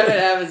 it's like I meant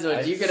half as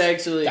much. You could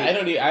actually. I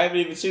haven't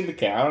even seen the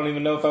can. I don't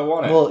even know if I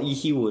want it. Well,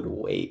 he would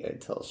wait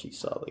until she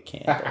saw the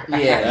candle.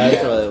 Yeah, That's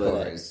yeah, what I of would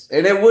course.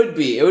 And it would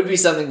be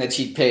something that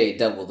she'd pay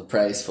double the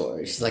price for.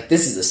 She's like,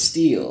 this is a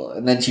steal.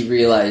 And then she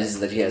realizes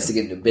that she has to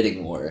get into a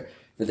bidding war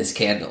for this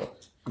candle.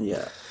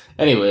 Yeah.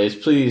 Anyways,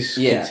 please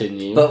Yeah.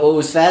 continue. But what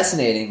was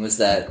fascinating was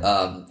that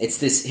it's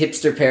this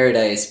hipster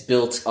paradise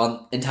built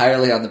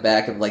entirely on the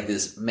back of like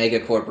this mega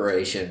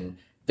corporation,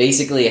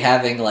 basically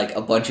having like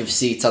a bunch of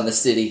seats on the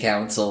city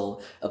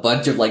council, a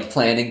bunch of like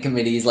planning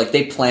committees. Like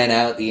they plan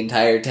out the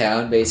entire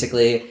town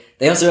basically.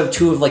 They also have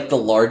two of like the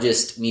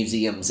largest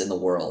museums in the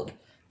world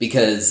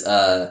because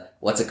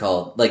what's it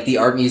called? Like the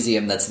art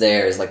museum that's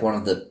there is like one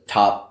of the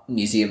top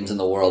museums in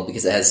the world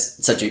because it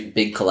has such a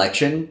big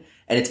collection.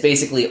 And it's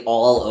basically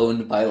all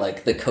owned by,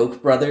 like, the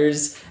Koch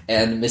brothers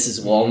and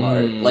Mrs.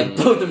 Walmart. Like,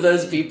 both of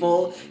those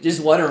people just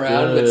went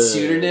around with Good.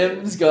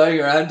 pseudonyms, going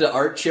around to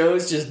art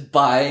shows, just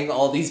buying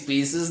all these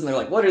pieces. And they're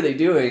like, what are they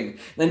doing? And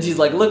then she's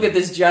like, look at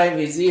this giant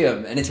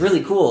museum. And it's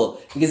really cool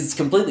because it's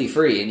completely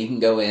free. And you can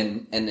go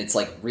in and it's,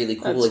 like, really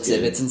cool That's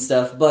exhibits and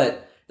stuff.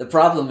 But the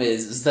problem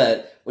is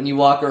that when you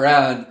walk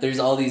around, there's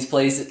all these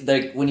places,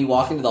 like, when you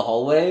walk into the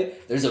hallway,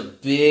 there's a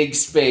big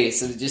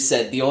space, and it just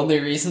said, the only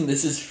reason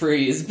this is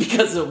free is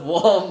because of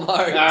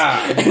Walmart.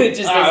 And it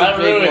just has that a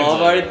big ruins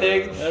Walmart it.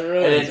 thing. That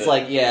ruins And it's it.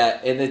 like, yeah,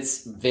 and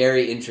it's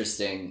very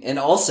interesting. And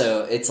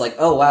also, it's like,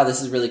 oh wow,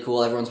 this is really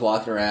cool, everyone's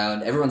walking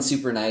around, everyone's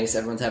super nice,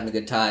 everyone's having a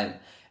good time.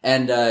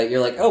 And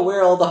you're like, oh, where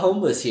are all the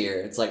homeless here?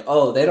 It's like,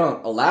 oh, they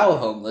don't allow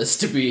homeless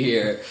to be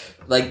here.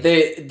 Like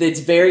it's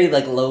very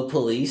like low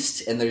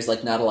policed, and there's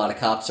like not a lot of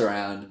cops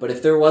around. But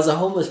if there was a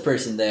homeless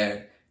person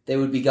there, they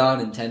would be gone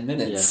in 10 Yeah,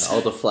 minutes.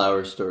 all the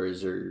flower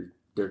stores they're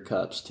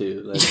cops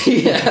too. Like,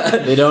 Yeah.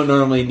 they don't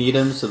normally need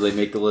them, so they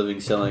make a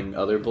living selling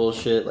other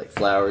bullshit like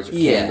flowers or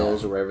Yeah.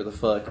 candles or whatever the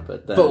fuck.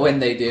 But then But when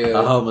they do,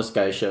 a homeless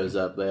guy shows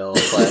up, they all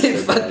flash they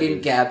their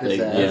fucking badges. cap They his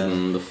give ass. Yeah.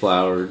 them the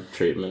flower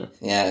treatment.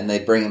 Yeah, and they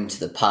bring him to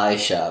the pie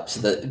shop so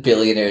that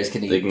billionaires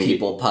can They eat can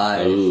people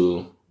pie.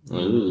 Ooh.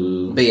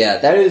 Ooh. But yeah,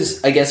 that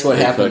is, I guess, what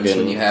They happens fucking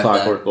when you have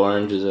Clockwork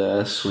Orange's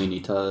ass.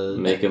 Sweeney Todd.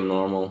 Make him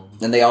normal.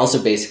 that. And they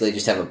also basically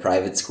just have a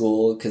private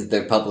school because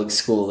their public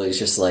school is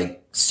just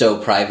like so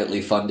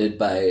privately funded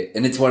by,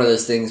 and it's one of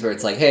those things where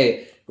it's like,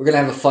 hey, we're gonna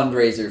have a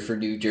fundraiser for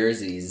New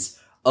Jerseys.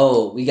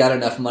 Oh, we got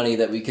enough money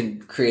that we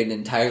can create an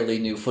entirely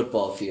new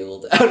football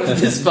field out of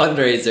this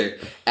fundraiser,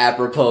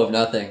 apropos of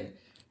nothing.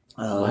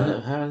 Why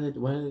are they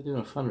doing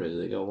a fundraiser?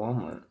 They go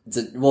Walmart.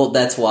 Well,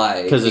 that's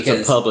why. Because it's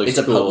a public It's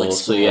a school, public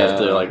so you have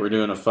to Yeah. like we're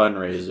doing a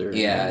fundraiser.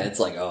 Yeah, it's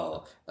like,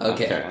 oh,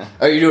 okay. Okay.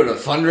 Are you doing a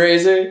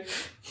fundraiser?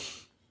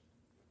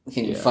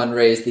 Can you Yeah.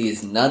 fundraise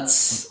these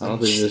nuts? Why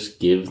don't they just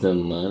give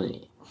them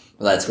money?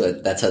 Well,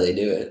 that's how they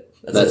do it.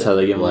 That's how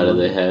they get Why do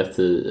money. they have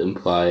to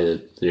imply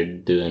that they're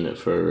doing it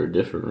for a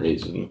different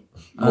reason?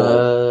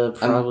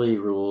 Probably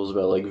rules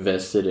about like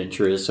vested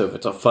interest. So if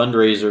it's a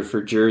fundraiser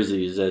for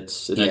jerseys,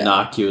 that's an Yeah.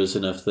 innocuous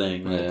enough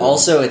thing. Yeah.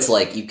 Also, it's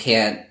like you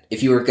can't.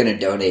 If you were going to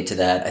donate to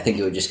that, I think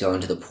it would just go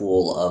into the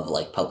pool of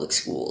like public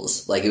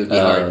schools. Like it would be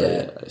hard to.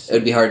 Yeah, I see. It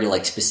would be hard to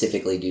like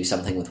specifically do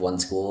something with one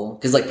school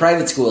because like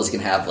private schools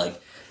can have like,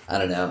 I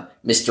don't know,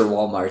 Mr.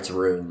 Walmart's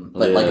room,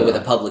 but like Yeah. with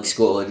a public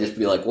school, it'd just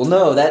be like, well,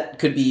 no, that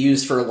could be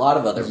used for a lot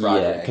of other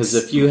projects. Yeah, because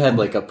if you had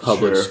like a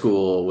public Sure.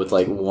 school with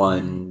like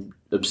one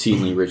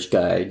obscenely rich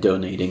guy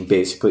donating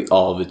basically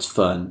all of its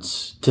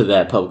funds to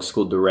that public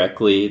school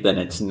directly, then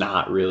it's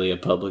not really a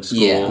public school.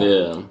 Yeah.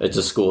 Yeah. It's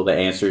a school that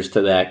answers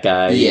to that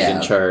guy. Yeah. He's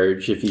in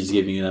charge if he's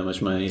giving you that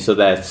much money. So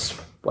that's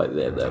why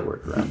they have that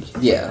workaround.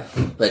 Yeah,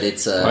 but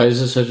it's Why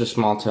is it such a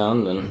small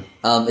town then?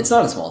 it's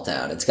not a small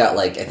town. It's got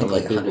like I think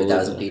like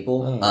 100,000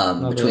 people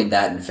Oh, between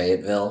that and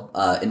Fayetteville.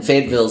 And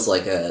Fayetteville's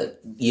like a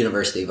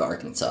University of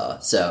Arkansas,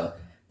 so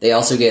they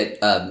also get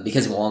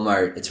because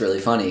Walmart. It's really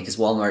funny because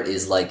Walmart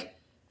is like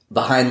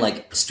behind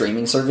like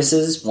streaming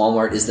services.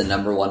 Walmart is the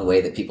number one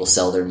way that people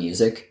sell their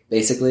music,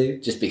 basically,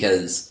 just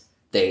because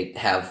they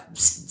have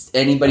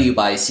anybody who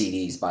buys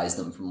CDs buys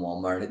them from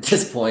Walmart at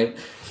this point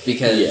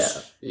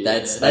because.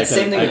 That's the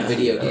same thing with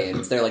video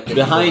games. They're like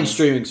behind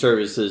streaming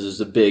services is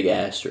a big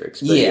asterisk.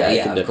 But yeah, I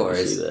can of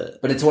course. see that.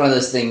 But it's one of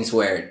those things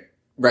where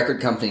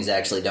record companies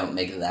actually don't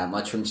make that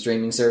much from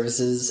streaming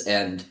services,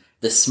 and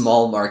the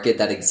small market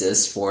that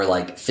exists for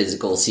like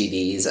physical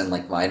CDs and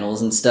like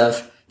vinyls and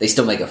stuff, they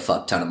still make a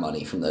fuck ton of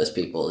money from those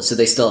people. So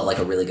they still have like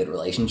a really good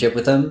relationship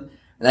with them,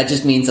 and that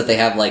just means that they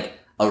have like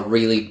a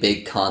really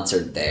big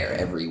concert there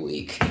every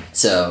week.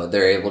 So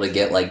they're able to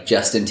get like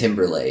Justin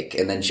Timberlake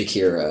and then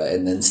Shakira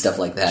and then stuff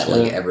like that. Sure.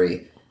 Like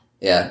every,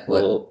 yeah.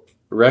 Well,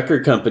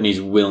 record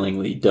companies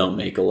willingly don't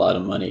make a lot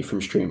of money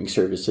from streaming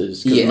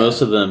services because Yeah.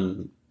 most of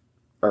them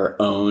are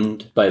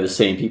owned by the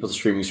same people,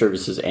 streaming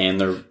services and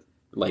their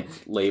like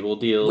label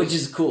deals. Which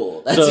is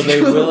cool. So they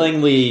cool.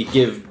 willingly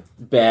give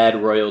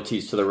bad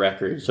royalties to the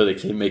record so they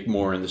can make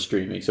more in the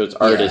streaming. So it's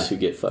artists who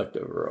get fucked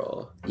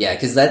overall. Yeah,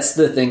 because that's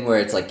the thing where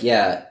it's like,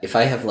 yeah, if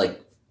I have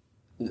like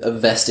a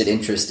vested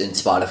interest in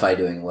Spotify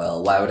doing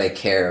well, why would I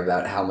care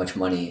about how much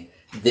money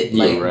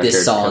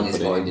this song is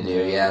going to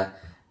do? Yeah.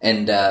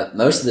 And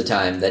most of the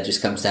time that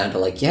just comes down to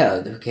like, yeah,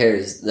 who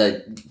cares?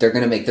 That they're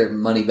going to make their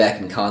money back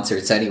in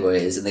concerts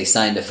anyways, and they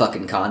signed a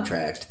fucking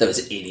contract. Those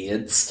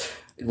idiots.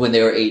 When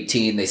they were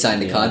 18, they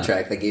signed a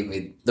contract that gave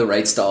me the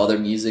rights to all their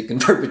music in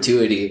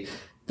perpetuity.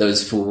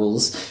 Those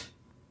fools.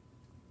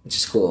 Which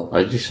is cool.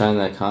 Why'd you sign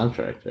that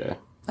contract there?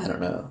 I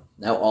don't know.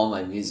 Now all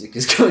my music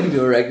is going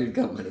to a record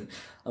company.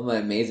 All my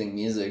amazing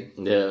music.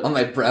 Yeah. All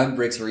my Brown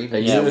Bricks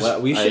remix. Yeah,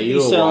 we should be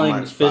selling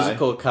Walmart spy?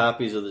 physical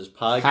copies of this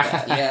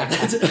podcast. Yeah,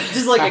 that's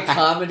just like a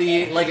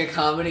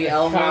comedy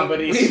album.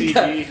 Comedy We've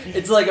got- CD.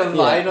 it's like a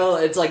vinyl.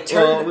 It's like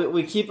turn. Well,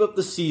 we keep up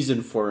the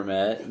season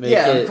format. Make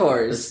Yeah, of it-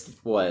 course.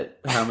 What?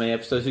 How many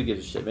episodes? Who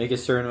gives a shit? Make a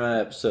certain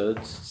amount of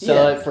episodes.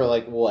 Sell Yeah. it for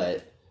like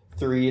what?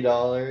 $3?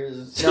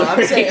 No,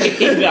 I'm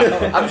saying No.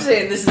 I'm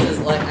saying this is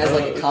as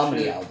like a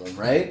comedy album,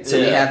 right? So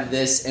we Yeah. have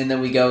this, and then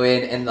we go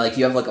in, and like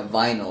you have like a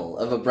vinyl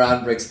of a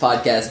Brown Bricks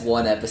podcast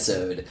 1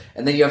 episode,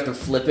 and then you have to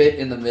flip it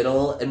in the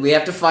middle, and we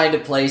have to find a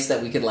place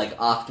that we could like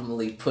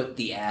optimally put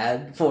the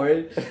ad for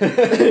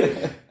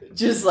it.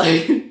 Just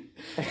like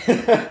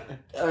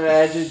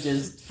imagine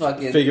just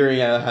fucking.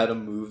 Figuring out how to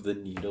move the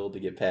needle to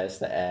get past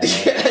the ad.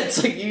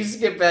 It's like you used to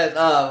get back.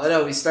 Oh,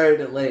 no, we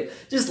started it late.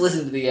 Just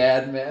listen to the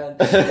ad, man.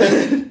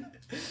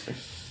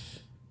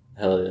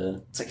 Hell yeah.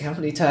 It's like, how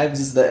many times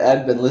has the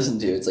ad been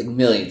listened to? It's like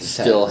millions of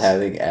Still times.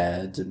 having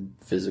ads and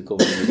physical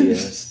media.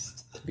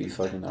 Be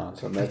fucking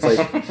awesome. That's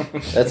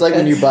like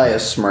when you buy a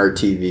smart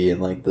TV and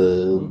like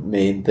the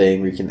main thing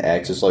where you can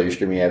access all your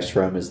streaming apps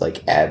from is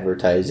like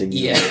advertising.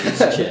 Yeah. These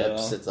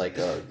chips. It's like,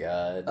 oh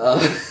god.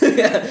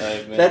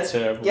 Yeah. That's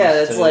terrible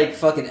that's mistake. like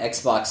fucking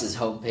Xbox's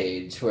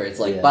homepage where it's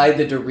like Yeah. buy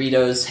the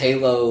Doritos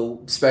Halo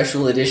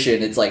Special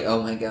Edition. It's like,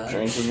 oh my god,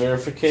 Drink the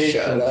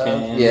verification shut up.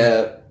 can.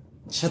 Yeah,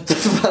 shut the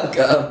fuck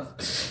up,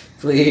 I'll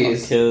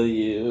please. kill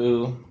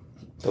you.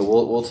 But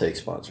we'll take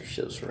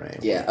sponsorships for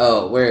AIM. Yeah.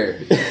 Oh, we're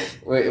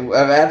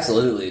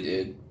absolutely,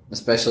 dude.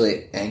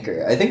 Especially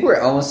Anchor. I think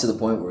we're almost to the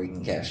point where we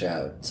can cash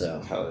out.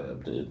 So Hell yeah,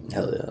 dude.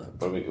 Hell yeah.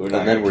 But we're And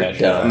not then gonna we're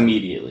cash out done.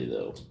 immediately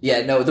though.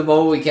 yeah, no. The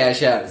moment we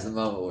cash out is the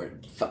moment we're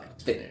fucking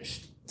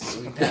finished.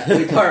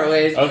 We part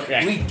ways.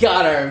 Okay. We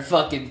got our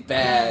fucking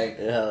bag.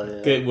 Hell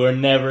yeah. Good, we're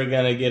never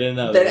gonna get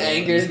another. Then one.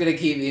 Anchor's gonna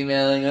keep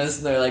emailing us,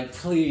 and they're like,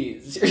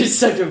 "Please, you're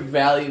such a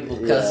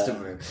valuable Yeah.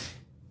 customer."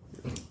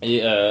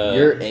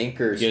 Your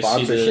Anchor you see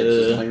sponsorships is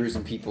the- the only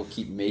reason people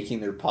keep making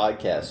their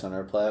podcasts on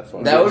our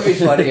platform. That would be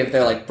funny if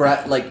they're like,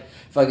 like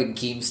fucking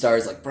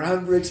Keemstar's like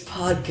Brown Bricks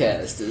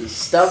podcast is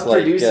stop It's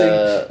like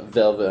producing.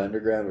 Velvet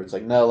Underground, where it's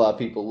like not a lot of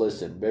people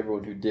listen, but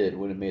everyone who did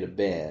would have made a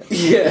band.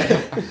 Yeah,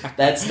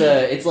 that's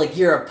the. It's like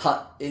you're a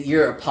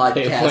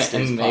podcaster's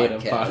and made a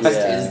podcast.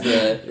 podcast. Is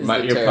the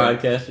Your term.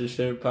 podcaster's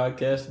favorite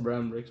podcast,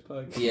 Brown Bricks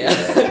Podcast.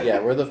 Yeah.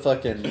 Yeah, we're the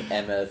fucking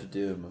MF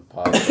Doom of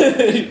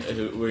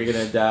podcasts. We're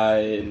gonna die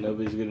and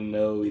nobody's gonna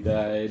know we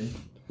died.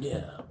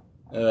 Yeah.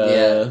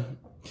 Yeah.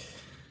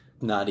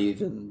 Not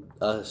even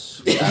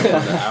us.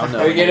 I don't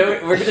know.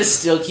 We're gonna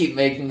still keep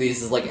making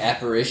these as like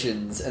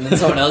apparitions, and then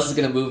someone else is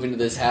gonna move into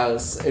this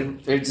house,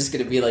 and they're just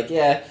gonna be like,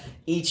 yeah,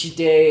 each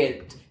day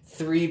at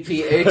 3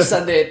 p.m. each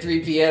Sunday at 3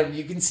 p.m.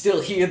 you can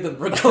still hear them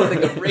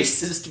recording a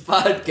racist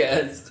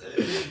podcast.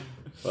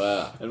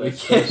 Wow. And we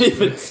can't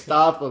even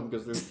stop them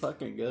because they're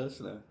fucking ghosts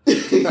now.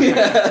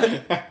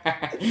 Yeah.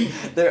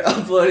 They're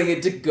uploading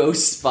it to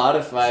Ghost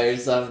Spotify or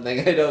something.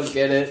 I don't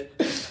get it.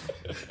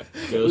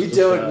 We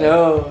don't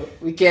know.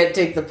 We can't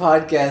take the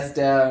podcast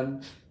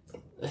down.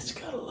 It's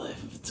got a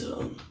life of its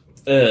own.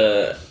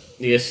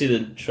 You guys see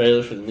the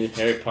trailer for the new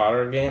Harry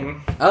Potter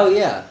game? Oh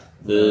yeah.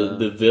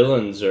 The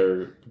villains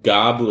are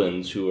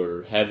goblins who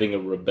are having a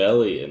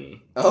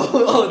rebellion.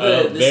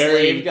 The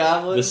slave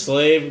goblins? The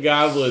slave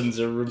goblins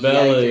are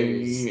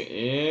rebelling. Yikers.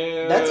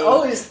 Yeah.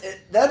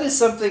 That is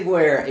something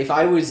where if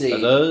I was Are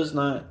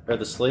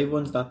the slave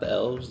ones not the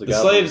elves? The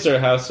slaves are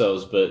house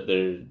elves, but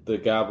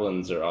the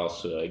goblins are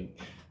also.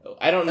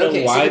 I don't know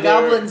Okay, why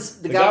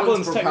so the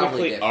goblins were probably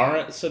technically different.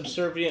 aren't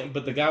subservient,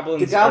 but the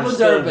goblins are are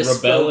still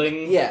bespoke.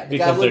 rebelling Yeah,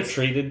 because they're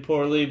treated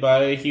poorly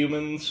by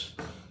humans.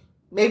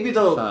 Maybe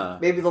they'll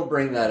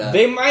bring that up.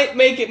 They might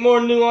make it more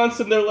nuanced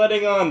than they're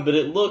letting on, but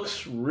it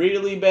looks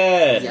really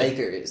bad.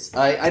 Yikers.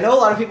 I know a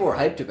lot of people were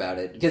hyped about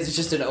it because it's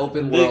just an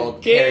open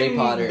world Harry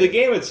Potter. The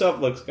game itself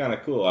looks kind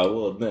of cool, I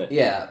will admit.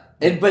 Yeah.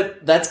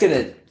 But that's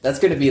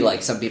gonna be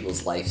like some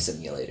people's life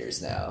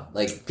simulators now.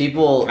 Like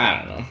people I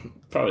don't know.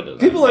 Probably doesn't.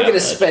 People are going to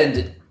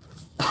spend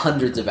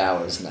hundreds of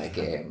hours in that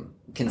game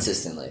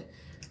consistently.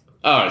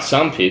 Oh,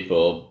 some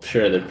people,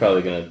 sure, they're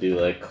probably going to do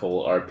like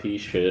whole RP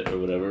shit or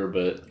whatever,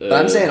 but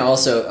I'm saying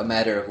also a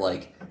matter of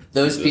like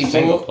those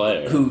people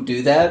who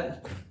do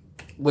that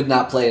would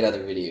not play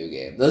another video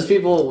game. Those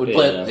people would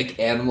play like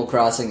Animal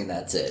Crossing and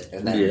that's it,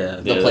 and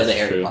then they'll play the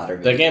Harry Potter.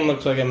 That game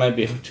looks like it might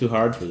be too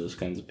hard for those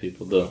kinds of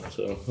people, though.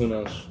 So who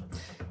knows?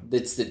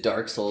 It's the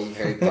Dark Souls of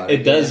Harry Potter.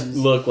 It does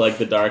look like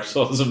the Dark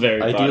Souls of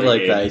Harry Potter. I do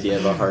like games. the idea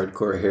of a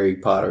hardcore Harry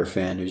Potter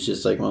fan who's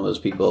just like one of those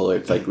people,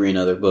 it's like read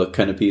another book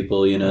kind of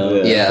people, you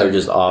know? Yeah. They're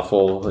just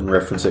awful and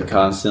reference it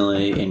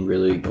constantly and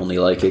really only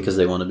like it because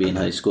they want to be in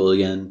high school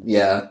again.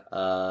 Yeah.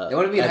 They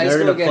want to be in high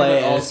school again, play but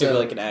it's gonna also be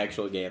like an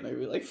actual game. They'd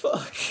be like,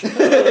 fuck.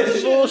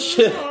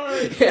 Bullshit.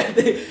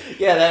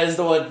 Yeah, that is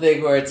the one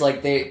thing where it's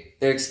like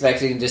they're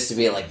expecting just to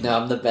be like, no,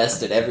 I'm the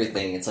best at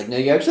everything. It's like, no,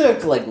 you actually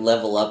have to like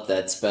level up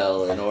that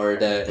spell in order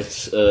to.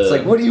 It's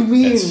like, what do you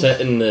mean? It's set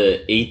in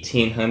the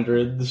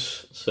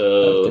 1800s,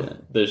 so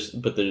there's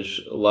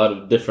a lot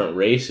of different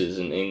races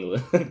in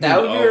England. That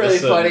would be really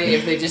funny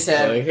if they just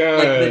had like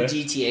the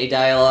GTA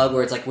dialogue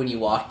where it's like when you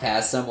walk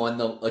past someone,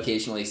 they'll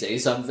occasionally say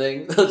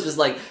something. They'll just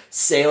like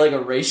say like a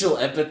racial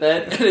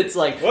epithet, and it's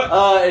like,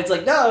 it's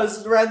like, no, this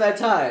is around that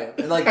time,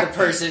 and like the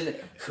person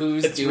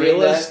who's doing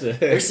realistic. that,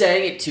 they're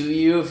saying it to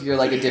you if you're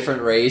like a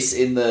different race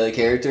in the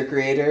character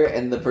creator,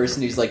 and the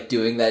person who's like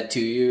doing that to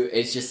you,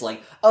 it's just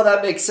like, oh,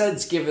 that makes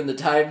sense given the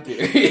time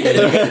period.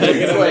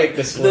 It's like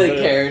the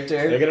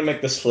character. They're gonna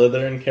make the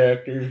Slytherin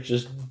characters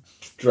just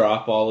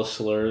drop all the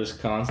slurs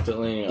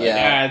constantly. And you're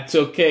like, it's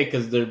okay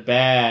because they're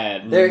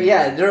bad.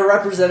 They're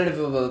representative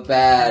of a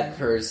bad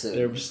person.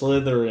 They're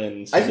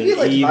Slytherins. I feel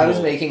like evil. if I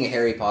was making a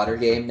Harry Potter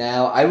game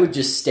now, I would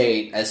just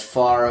stay as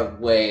far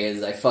away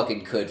as I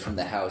fucking could from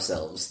the house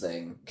elves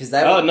thing.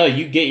 No,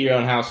 you get your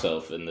own house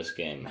elf in this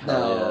game.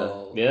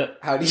 No. Yep.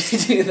 How do you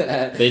do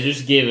that? They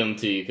just give them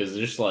to you because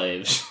they're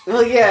slaves.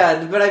 Well,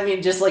 yeah, but I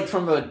mean, just like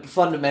from a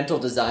fundamental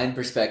design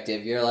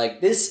perspective, you're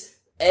like,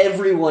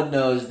 everyone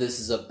knows this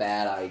is a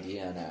bad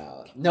idea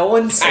now. No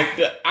one's...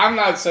 I'm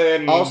not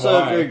saying Also,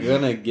 why. if you're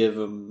gonna give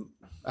them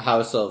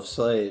house elf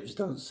slaves,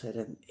 don't set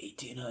it in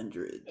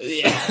 1800s.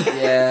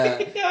 Yeah.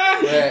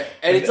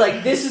 And it's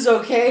like, this is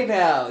okay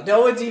now.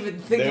 No one's even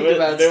thinking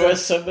about There stuff.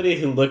 was somebody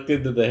who looked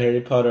into the Harry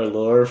Potter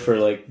lore for,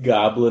 like,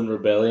 goblin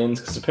rebellions,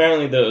 because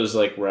apparently that was,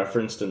 like,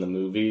 referenced in the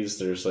movies.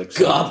 There's, like,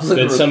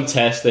 some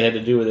test they had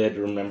to do where they had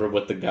to remember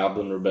what the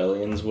goblin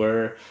rebellions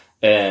were.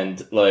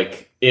 And,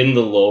 like, in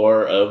the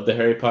lore of the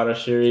Harry Potter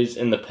series,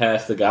 in the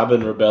past, the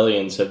Goblin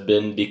Rebellions have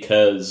been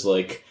because,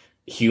 like,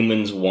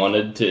 humans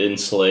wanted to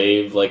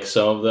enslave, like,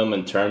 some of them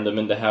and turn them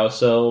into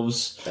house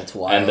elves. That's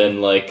wild. And then,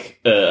 like,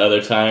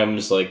 other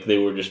times, like, they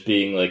were just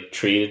being, like,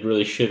 treated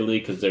really shittily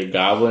because they're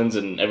goblins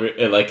and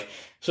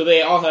so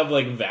they all have,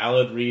 like,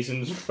 valid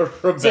reasons for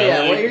rebelling. So,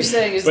 yeah, what you're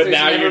saying is but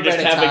now you're just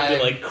having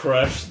to, like,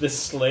 crush this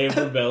slave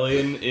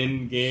rebellion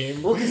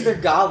in-game. Well, because they're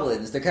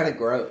goblins. They're kind of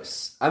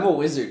gross. I'm a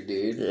wizard,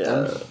 dude.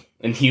 Yeah.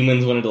 And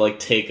humans wanted to, like,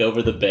 take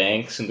over the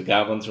banks, and the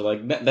goblins were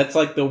like, that's,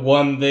 like, the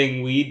one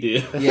thing we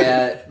do.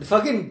 Yeah,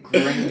 fucking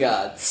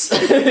Gringotts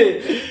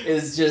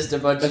is just a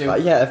bunch of...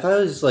 If I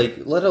was, like,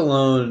 let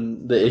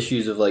alone the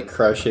issues of, like,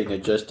 crushing a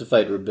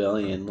justified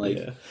rebellion, like...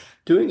 Yeah.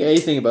 Doing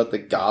anything about the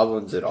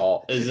goblins at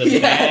all is a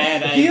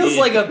bad idea. Feels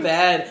like a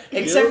bad...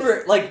 Except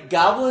for, like,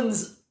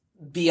 goblins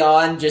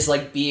beyond just,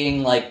 like,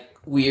 being, like,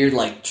 weird,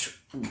 like,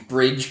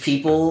 bridge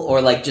people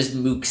or, like, just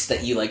mooks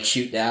that you, like,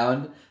 shoot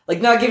down.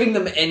 Like, not giving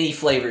them any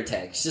flavor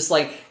text. Just,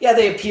 like,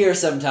 they appear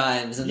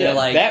sometimes and they're,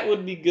 like... that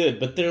would be good,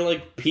 but they're,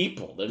 like,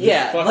 people. They're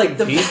just fucking like,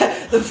 the people.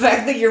 The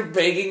fact that you're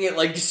making it,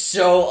 like,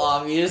 so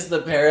obvious,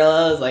 the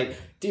parallel is like,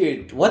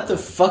 dude, what the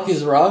fuck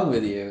is wrong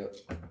with you?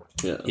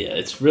 Yeah,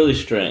 it's really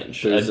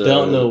strange. I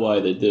don't know why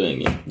they're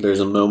doing it.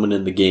 There's a moment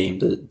in the game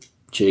that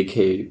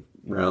J.K.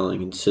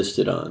 Rowling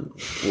insisted on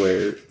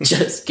where...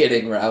 Just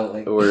kidding,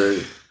 Rowling. Where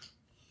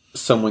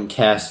someone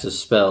casts a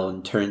spell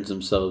and turns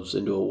themselves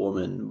into a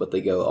woman, but they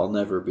go, I'll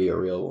never be a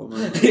real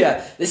woman.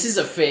 Yeah, this is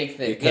a fake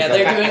thing.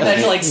 They're doing that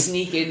to, like,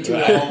 sneak into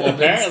a woman's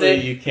Apparently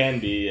thing. you can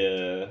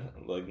be,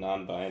 like,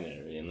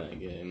 non-binary in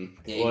that game.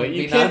 Yeah, Well, can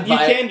you be can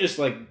non-binary. just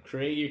like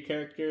create your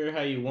character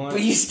how you want.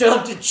 But you still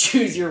have to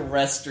choose your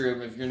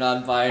restroom if you're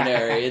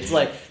non-binary. It's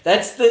like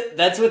that's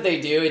what they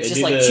do. It's They just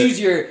do like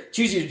the-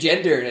 choose your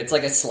gender, and it's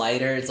like a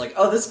slider. It's like,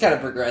 oh, this is kind of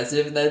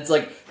progressive, and then it's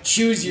like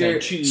choose your the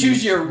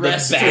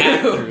restroom.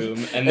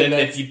 bathroom, and then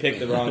that's- if you pick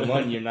the wrong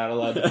one, you're not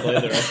allowed to play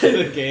the rest of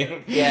the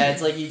game. Yeah,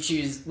 it's like you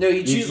choose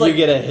You like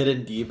get a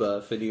hidden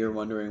debuff, and you're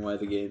wondering why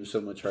the game's so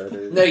much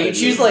harder. no, you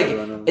choose like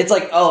it's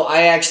like, oh,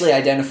 I actually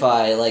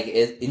identify like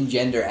in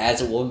gender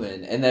as a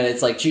woman, and then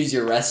it's like choose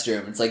your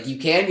restroom. It's like you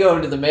can go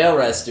into the male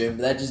restroom,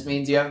 but that just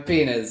means you have a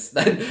penis.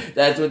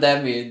 That's what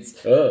that means.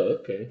 Oh,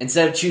 okay.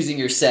 Instead of choosing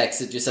your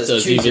sex, it just says So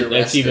it's choose your restroom.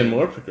 that's even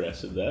more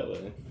progressive that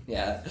way.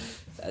 Yeah,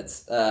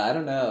 that's I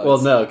don't know. Well,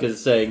 It's- no,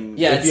 because saying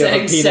Yeah, if you have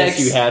a saying penis, sex-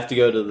 you have to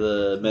go to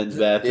the men's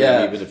bathroom,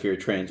 Yeah. even if you're a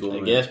trans I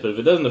woman. guess, but if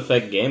it doesn't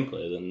affect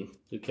gameplay, then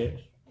who cares?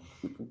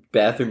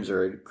 Bathrooms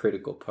are a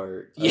critical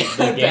part. yeah,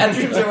 the game.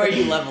 bathrooms are where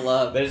you level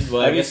up. Well, Have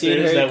I you guess seen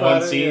there's Harry that Potter?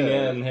 one scene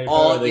Yeah. in Harry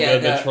All- Potter. They yeah,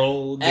 go no.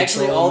 troll.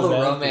 Actually, troll all in the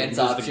bathroom. romance Does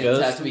the options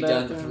ghost have to be in the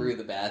done bathroom? through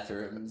the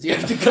bathrooms. You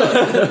have to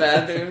go to the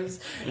bathrooms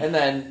and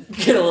then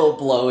get a little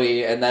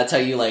blowy, and that's how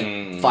you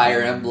like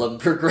Fire Emblem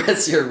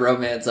progress your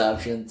romance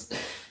options.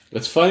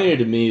 What's funnier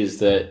to me is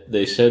that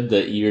they said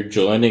that you're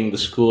joining the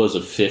school as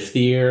a fifth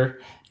year,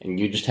 and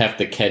you just have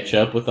to catch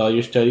up with all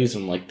your studies.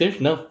 I'm like,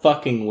 there's no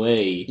fucking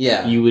way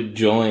Yeah. you would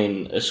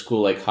join a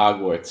school like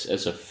Hogwarts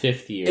as a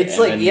fifth year It's and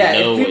like, then yeah, if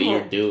know what people-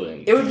 you're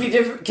doing. It would be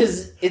different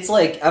because it's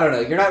like, I don't know,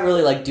 you're not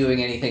really like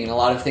doing anything, and a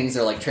lot of things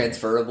are like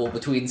transferable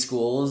between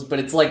schools, but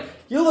it's like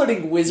you're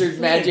learning wizard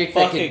magic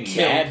that can Fucking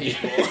kill magic.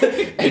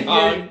 people.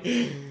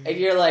 And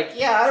you're like,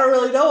 yeah, I don't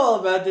really know all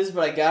about this,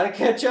 but I gotta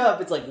catch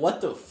up. It's like, what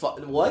the fuck?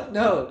 What?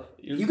 No.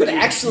 You could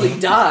actually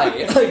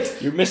die.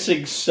 Like, You're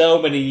missing so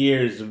many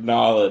years of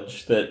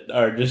knowledge that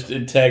are just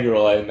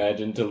integral, I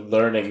imagine, to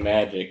learning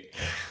magic.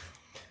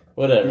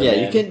 Whatever. Yeah,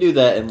 man. you can do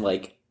that in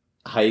like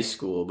high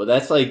school, but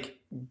that's like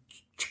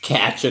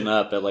catching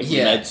up at like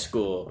Yeah. med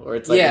school, where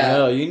it's like, Yeah.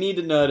 no, you need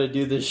to know how to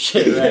do this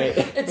shit right.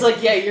 it's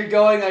like, yeah, you're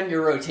going on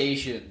your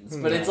rotations,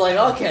 but it's like,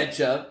 I'll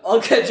catch up.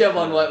 I'll catch up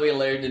on what we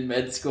learned in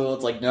med school.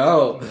 It's like,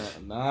 no.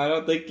 No, I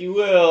don't think you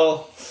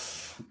will.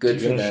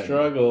 Good You're for gonna them.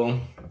 struggle.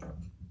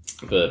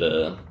 But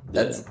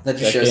That just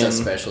Check shows how in.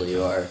 special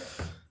you are.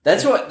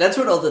 That's what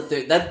all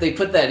the that they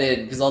put that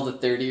in because all the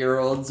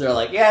 30-year-olds are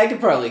like, yeah, I could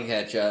probably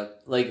catch up.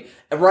 Like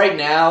right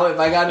now, if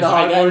I got into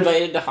Hogwarts,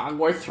 invited to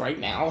Hogwarts right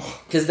now,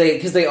 because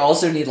they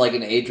also need like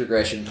an age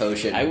regression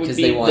potion I would because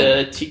be they want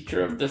the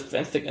teacher of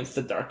defense against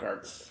the dark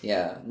arts.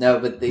 yeah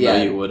but No,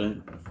 yeah you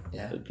wouldn't.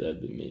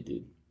 That'd be me,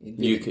 dude.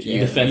 You could-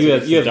 yeah. Defense you have-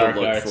 against you the have to dark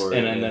look arts, for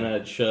it, and then yeah.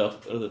 I'd show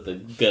up with a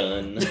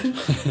gun.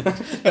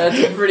 That's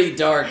a pretty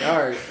dark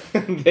art.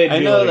 I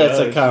know that's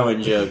a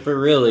common joke, but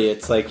really,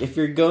 it's like if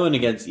you're going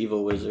against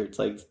evil wizards,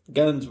 like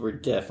guns were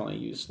definitely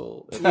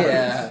useful. in Yeah.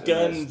 that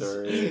Guns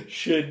story.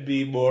 should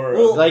be more.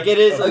 Well, Like it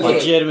is a Okay.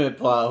 legitimate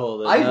plot hole.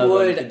 That I none of them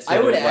would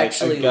consider, like,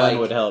 actually a gun like-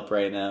 would help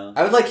right now.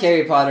 I would like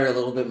Harry Potter a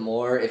little bit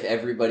more if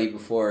everybody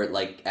before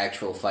like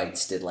actual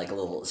fights did like a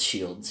little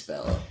shield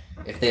spell.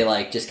 If they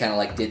like just kind of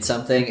like did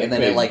something and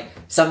then it like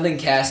something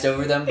cast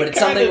over them, but They it's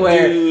something kinda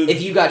where do- if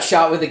you got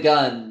shot with a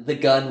gun, the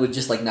gun would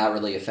just like not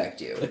really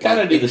affect you. They kind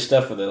of Like, do the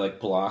stuff where they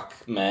like block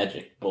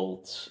magic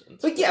bolts. And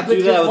But yeah, Do but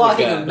that you're with a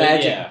blocking gun, a but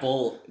magic yeah.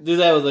 bolt. Do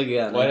that with a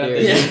gun. Why I don't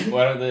dare they? you.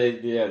 Why don't they?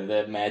 Yeah, they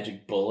have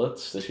magic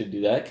bullets. They should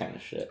do that kind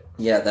of shit.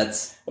 Yeah,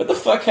 that's What the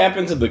fuck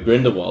happens in the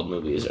Grindelwald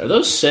movies? Are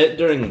those set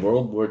during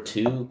World War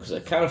II? Because I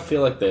kind of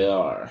feel like they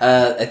are.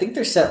 I think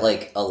they're set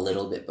like a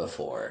little bit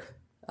before.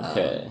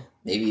 Okay,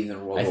 Maybe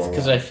even World War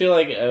because One. I feel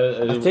like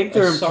I think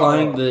they're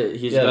implying that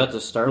he's Yeah, about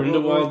to start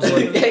World War Grindelwald's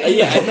II. like,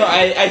 yeah, no,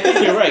 I think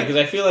you're right because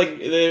I feel like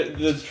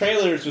the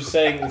trailers were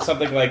saying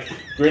something like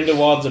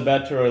Grindelwald's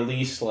about to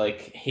release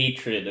like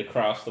hatred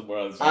across the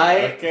world. So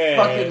I okay.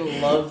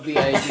 fucking love the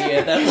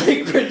idea that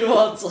like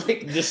Grindelwald's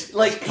like just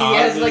like he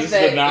has like causes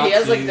he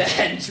has like the Nazis.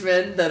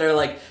 henchmen that are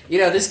like, you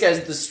know, this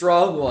guy's the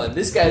strong one,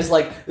 this guy's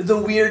like the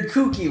weird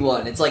kooky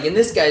one. It's like, and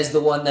this guy's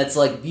the one that's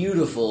like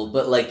beautiful,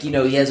 but like, you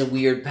know, he has a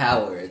weird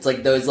power. It's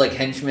like those like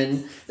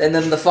henchmen, and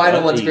then the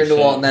final one's Holy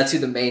Grindelwald, shit. and that's who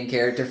the main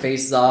character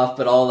faces off.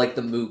 But all like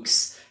the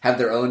mooks have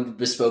their own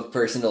bespoke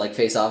person to like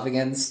face off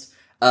against.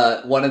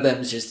 One of them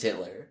is just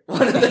Hitler.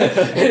 One of them,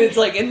 and it's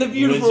like in the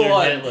beautiful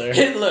Wizard one,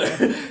 Hitler.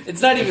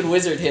 It's not even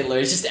Wizard Hitler.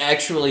 It's just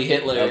actually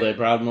Hitler. Oh, they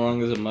brought him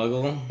along as a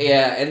muggle?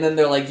 Yeah, and then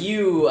they're like,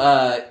 you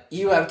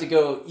have to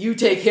go, you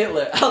take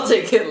Hitler, I'll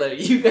take Hitler,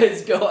 you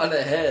guys go on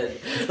ahead.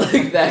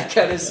 Like that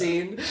kind of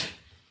scene.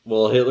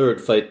 Well, Hitler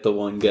would fight the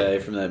one guy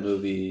from that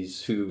movie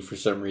who, for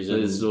some reason,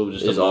 Is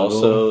just is a Mongol?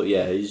 also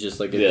he's just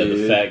like a Yeah, dude.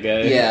 the fat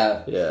guy.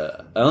 Yeah.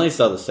 Yeah, I only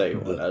saw the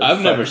second one.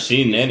 I've never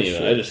seen any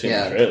of it. I just seen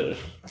Yeah. the trailers.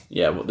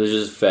 Yeah, well, there's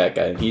just a fat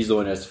guy, and he's the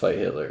one who has to fight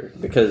Hitler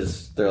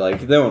because they're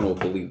like, no one will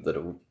believe that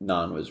a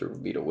non-wizard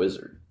would beat a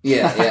wizard.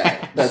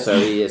 Yeah. That's So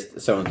he is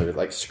someone they're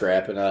like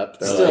scrapping up.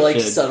 They're still like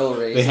like, subtle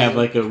racism. They have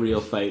like a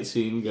real fight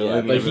scene going.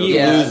 yeah, but he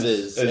Yeah.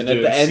 loses, Is and at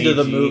doing the end of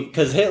the CG. movie,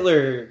 because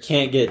Hitler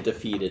can't get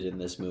defeated in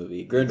this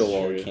movie,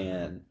 Grindelwald True.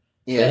 can.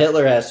 Yeah.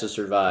 Hitler has to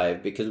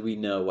survive because we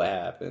know what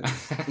happens.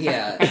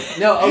 Yeah.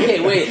 No, okay,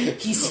 wait.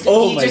 He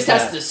my just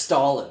has God. to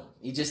stall him.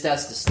 He just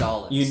has to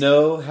stall him. You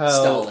know how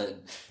Stalin.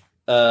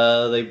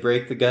 they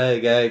break the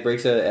guy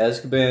breaks out of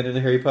Azkaban in the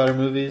Harry Potter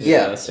movies?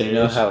 Yeah. So you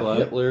know how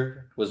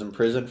Hitler was in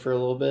prison for a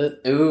little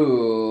bit?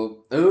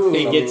 Ooh.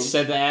 He gets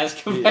sent to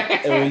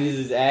Azkaban. And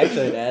he's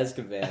actually in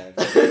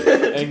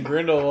Azkaban. And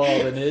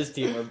Grindelwald and his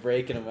team are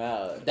breaking him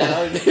out.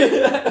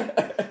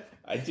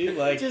 I do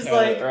like Just how-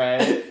 like-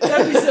 Right?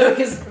 That'd be so,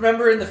 because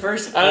remember in the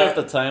first... I don't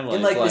know if the timeline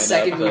in like the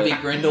second movie,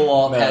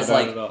 Grindelwald has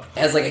like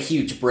a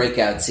huge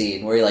breakout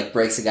scene where he like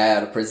breaks a guy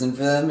out of prison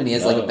for them, and he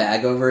has like a No.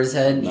 bag over his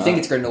head. You No. think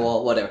it's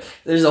Grindelwald, whatever.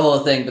 There's a whole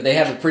thing, but they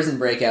have a prison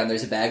breakout, and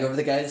there's a bag over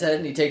the guy's head,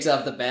 and he takes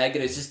off the bag,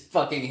 and it's just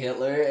fucking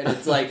Hitler, and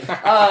it's like,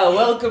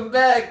 welcome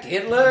back,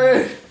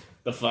 Hitler.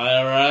 The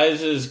fire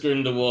rises,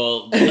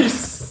 Grindelwald.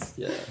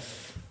 Yeah.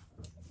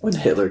 When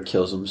Hitler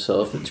kills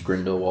himself, it's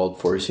Grindelwald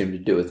forcing him to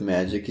do it with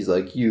magic. He's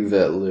like, "You've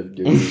outlived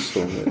your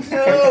usefulness."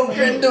 No,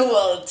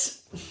 Grindelwald.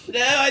 No,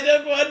 I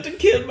don't want to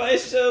kill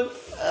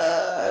myself.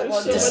 I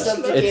want to so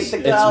much subjugate It's the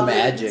goblins.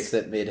 magic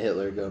that made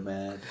Hitler go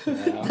mad.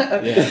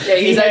 Yeah,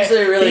 he's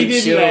actually really He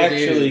didn't chill,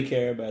 actually dude.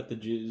 care about the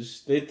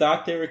Jews. They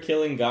thought they were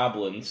killing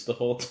goblins the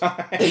whole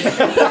time.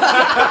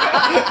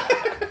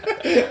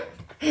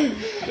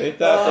 They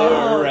thought they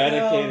were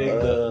eradicating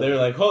no. They were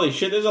like, holy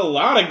shit, there's a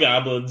lot of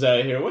goblins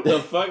out here. What the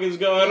fuck is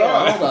going Yeah,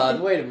 on? hold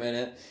on, wait a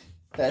minute.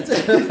 That's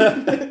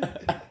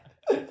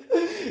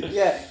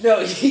yeah.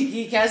 No,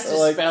 he cast a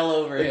Like, spell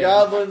over The him.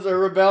 goblins are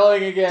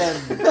rebelling again.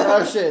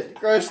 Crush it.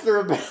 Crush the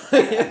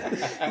rebellion.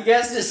 He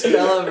cast a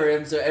spell over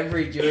him so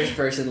every Jewish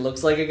person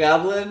looks like a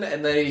goblin,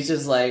 and then he's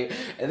just like,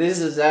 and this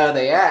is how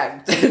they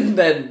act. And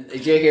then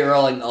J.K.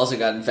 Rowling also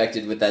got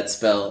infected with that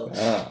spell.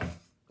 Oh.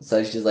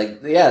 So she's like,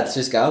 yeah, it's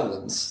just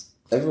goblins.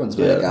 Everyone's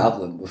been Yeah. a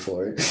goblin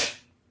before.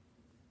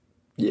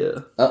 Yeah.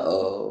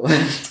 Uh-oh.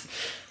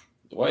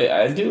 Wait,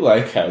 I do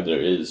like how there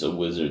is a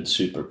wizard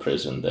super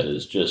prison that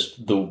is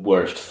just the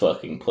worst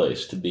fucking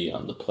place to be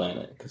on the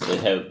planet because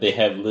they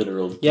have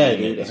literal Yeah,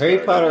 demons dude. Harry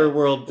guarding Potter it.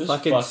 World It's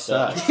fucking fucked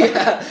up. sucks.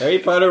 Yeah. Harry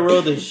Potter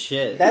World is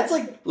shit. That's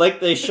like,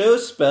 Like, they show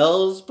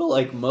spells, but,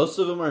 like, most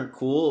of them aren't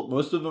cool.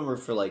 Most of them are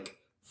for, like,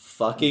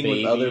 fucking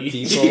with other Baby.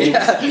 people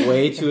Yeah.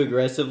 way too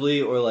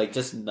aggressively or, like,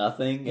 just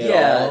nothing at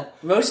yeah, all.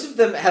 most of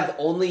them have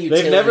only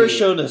utility. They've never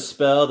shown a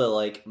spell that,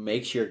 like,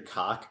 makes your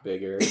cock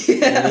bigger.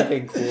 Yeah.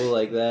 Anything cool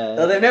like that.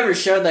 No, they've never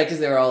shown that because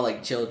they were all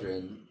like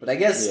children. But I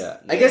guess, Yeah.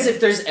 I guess if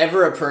there's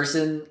ever a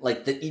person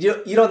like that,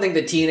 you don't think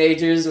the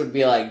teenagers would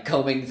be like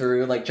combing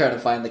through, like trying to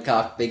find the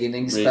cock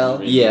beginning spell?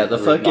 Read- Yeah, the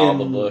Reading all fucking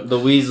the books. the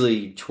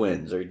Weasley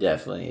twins are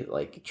definitely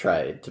like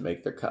tried to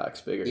make their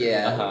cocks bigger.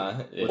 Yeah.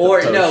 Uh-huh. Or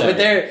With the no, potion. but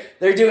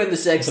they're doing the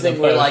sex With the thing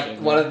where like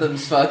potion, one yeah. of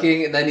them's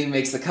fucking and then he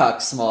makes the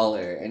cock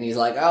smaller and he's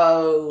like,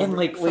 oh, And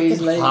like fucking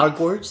Weasley.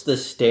 Hogwarts, the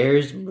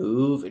stairs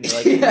move, and you're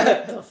like, Yeah.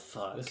 what the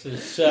fuck? This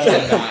is so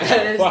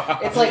And nice.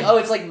 it's like, oh,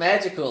 it's like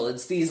magical.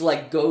 It's these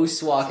like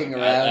ghosts walking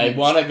around. I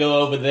want to go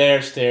over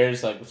there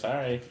stairs. Like,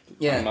 sorry,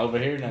 Yeah. I'm over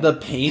here now. The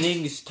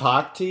paintings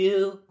talk to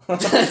you.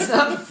 That's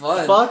not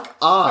fun. Fuck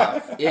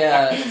off.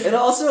 Yeah, and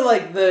also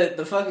like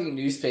the fucking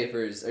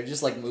newspapers are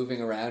just like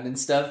moving around and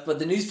stuff, but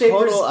the newspapers,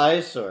 Total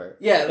eyesore.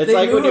 yeah, It's they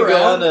like move when you go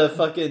around. on a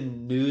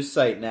fucking news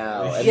site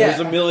now, and Yeah. there's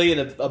a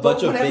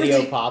bunch of whenever video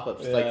they-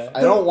 pop-ups. Yeah. Like,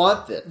 I don't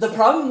want this. The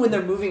problem when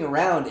they're moving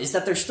around is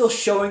that they're still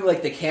showing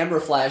like the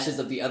camera flashes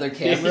of the other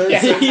cameras.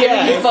 Yeah. So it's giving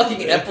Yeah. me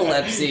fucking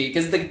epilepsy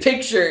because the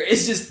picture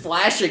is just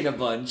flashing a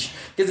bunch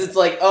because it's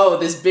like, oh,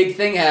 this big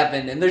thing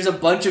happened, and there's a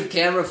bunch of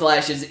camera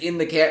flashes in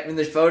the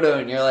photo,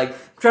 and you're like, I'm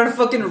trying to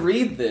fucking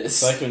read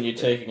this. It's like when you're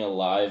taking a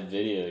live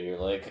video. You're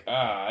like,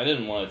 I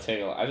didn't want to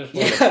take I just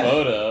want Yeah. a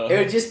photo. It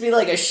would just be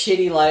like a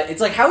shitty life. It's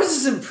like, how is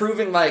this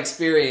improving my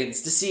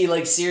experience to see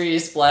like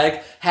Sirius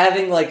Black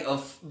having like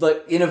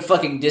in a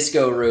fucking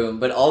disco room,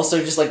 but also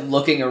just like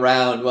looking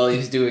around while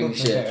he's doing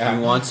shit. Yeah.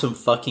 You want some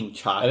fucking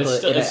chocolate, And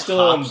and it it's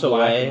still in hops black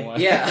away. and white.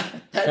 Yeah,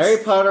 that's,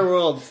 Harry Potter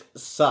World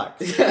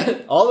sucks.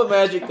 All the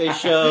magic they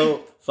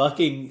show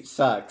fucking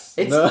sucks.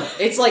 It's No-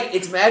 it's like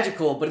it's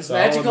magical, but it's It's all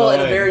magical in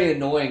a annoying. very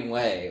annoying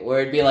way. Where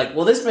it'd be like,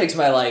 well, this makes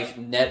my life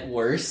net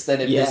worse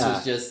than if this Yeah.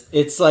 was just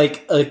It's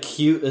like a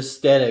cute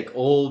aesthetic,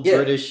 old Yeah.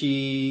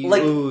 Britishy.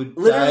 Like, ooh,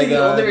 literally the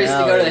Diagon only reason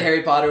to go to Alley. the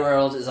Harry Potter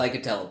world is I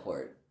could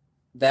teleport.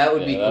 That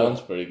would be That cool.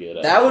 one's pretty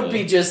good. That would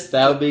actually. be just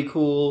That would be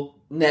cool.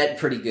 net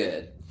pretty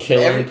good.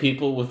 killing every-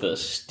 people with a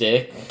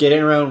stick. Getting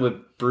around with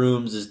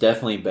brooms is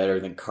definitely better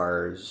than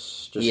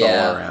cars, just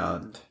Yeah. all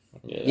around.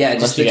 Yeah,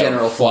 unless just you the got a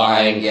general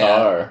flying flying, yeah.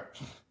 car.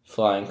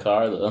 Flying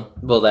car though.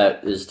 Well,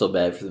 that is still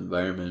bad for the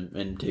environment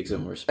and takes up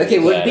more space. Okay,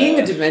 would Badass. being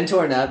a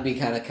Dementor not be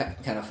kind of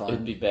fun?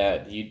 It'd be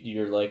bad.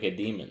 You're like a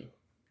demon.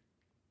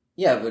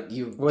 Yeah, but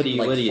you What do can, you-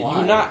 like, what do you do? fly.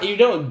 You're not. You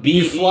don't be.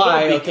 You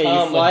fly, don't okay, you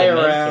become a fly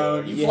Dementor.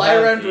 around, You you fly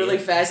have around to. really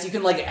fast. You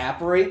can like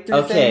apparate through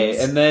Okay,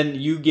 things. and then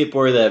you get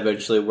bored of that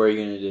eventually. What are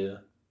you gonna do?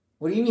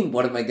 What do you mean?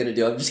 What am I gonna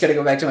do? I'm just gonna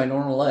go back to my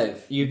normal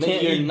life. You But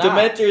can't. you're not.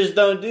 Dementors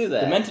don't do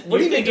that. What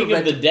do You're you mean thinking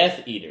of the Dementor?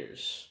 Death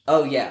Eaters.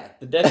 Oh yeah,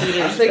 The Death I'm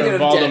Eaters thinking are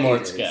of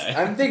Voldemort's Death Eaters.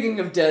 guy. I'm thinking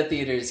of Death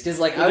Eaters because,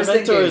 like, The I was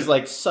Dementors thinking,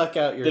 like suck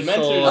out your Dementors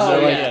soul. are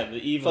Oh, like, yeah. the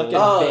evil. Fucking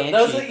oh, banshee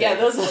those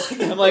are thing.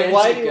 the I'm like,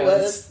 why banshee do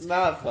ghosts. that's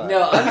not fun?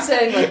 No, I'm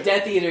saying like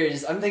Death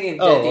Eaters. I'm thinking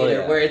Death Oh, Eater,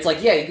 yeah. where it's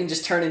like, yeah, you can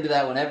just turn into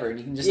that whenever, and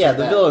you can just yeah, turn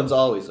the back. villains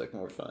always look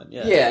more fun.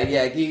 Yeah,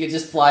 Yeah, you could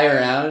just fly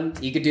around.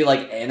 You could do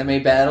like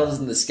anime battles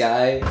in the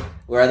sky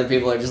where other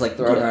people are just like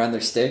throwing Yeah. around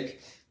their stick.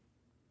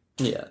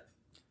 yeah.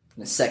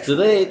 In a sexual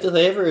Do they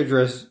way. ever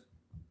address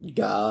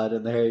God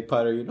in the Harry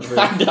Potter universe?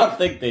 I don't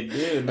think they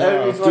do. That'd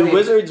No. be funny. Do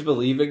wizards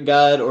believe in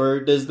God, or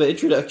does the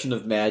introduction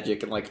of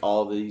magic and like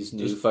all these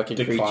new Just fucking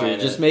decline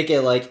creatures just it. make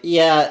it like,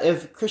 yeah,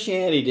 if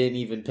Christianity didn't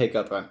even pick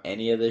up on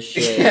any of this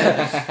shit,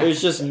 Yeah.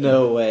 there's just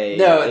no way.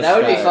 No, it's that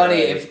would be not funny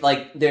right. if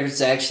like they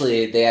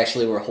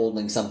actually were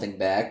holding something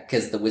back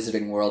because the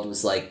Wizarding world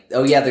was like,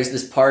 oh yeah, there's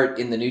this part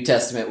in the New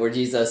Testament where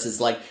Jesus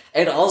is like,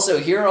 and also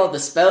here are all the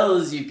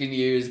spells you can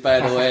use,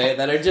 by the way,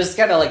 that are just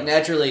kind of like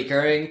naturally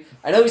occurring.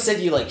 I know we said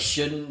you like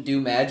shouldn't do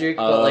magic,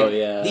 but Oh, like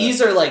yeah.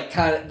 these are like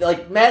kind of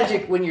like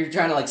magic when you're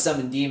trying to like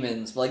summon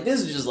demons, but like this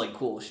is just like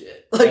cool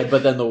shit. Like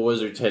But then the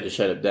wizards had to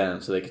shut it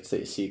down so they could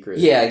stay secret.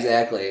 yeah,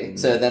 exactly. Mm.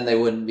 So then they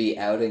wouldn't be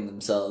outing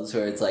themselves.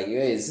 Where it's like,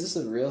 hey, is this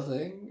a real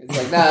thing? It's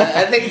like, nah.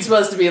 I think it's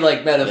supposed to be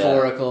like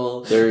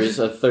metaphorical. There's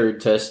a third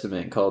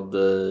testament called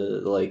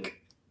the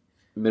like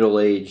Middle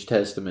Age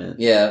Testament.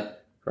 Yeah,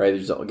 Right?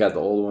 There's got the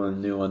old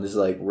one, the new one. This is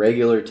like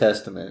regular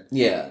testament.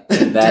 yeah.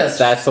 And that's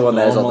the one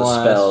that has all the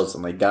Normalized. spells,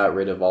 and they got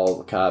rid of all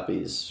the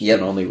copies. Yep.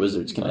 And only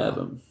wizards can Wow. have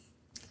them.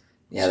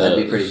 Yeah,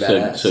 that'd be pretty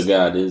badass. So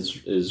God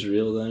is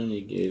real then?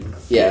 He gave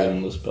Yeah.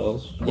 him the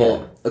spells?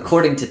 Well,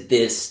 according to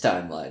this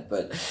timeline,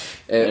 but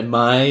In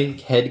my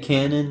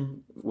headcanon,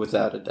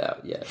 without a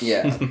doubt, yes.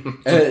 yeah,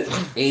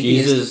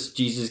 atheist.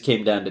 Jesus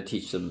came down to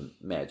teach them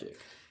magic.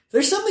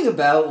 There's something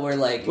about where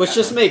like Which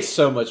just makes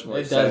so much more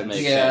It sense. does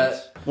make Yeah.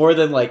 sense. More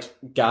than like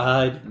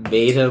God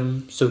made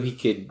him so he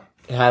could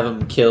have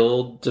him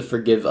killed to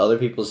forgive other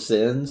people's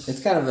sins. it's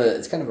kind of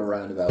a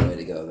roundabout way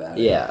to go about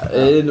it.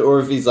 Yeah, or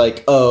if he's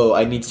like, oh,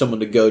 I need someone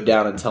to go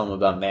down and tell him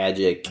about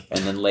magic,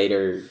 and then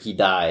later he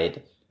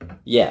died.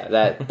 Yeah,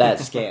 that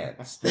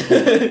scans.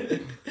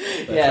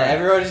 Yeah,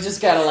 everyone's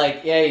just kind of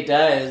like, yeah, he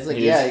died. It's like,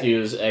 He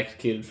was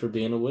executed for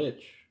being a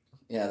witch.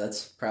 yeah,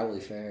 that's probably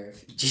fair.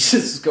 If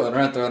Jesus is going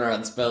around throwing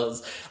around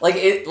spells, like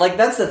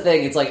that's the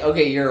thing. It's like,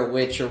 okay, you're a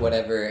witch or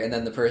whatever, and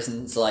then the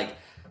person's like,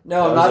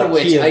 no, I'm not a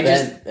witch. I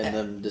just and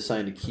them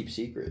deciding to keep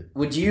secret.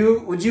 would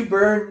you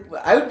burn?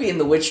 I would be in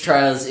the witch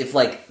trials if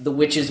like the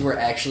witches were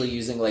actually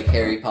using like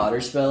Harry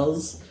Potter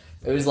spells.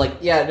 It was like,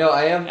 yeah, no,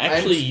 I am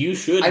Actually, you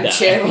should I'm die.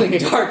 channeling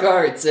dark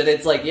arts, and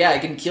it's like, yeah, I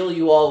can kill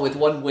you all with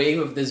one wave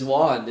of this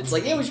wand. It's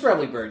like, yeah, we should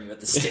probably burn you at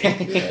the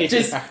stake,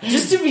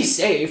 just to be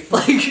safe.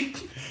 Like,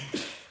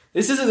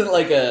 this isn't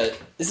like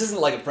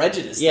a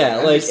prejudice. Yeah, thing.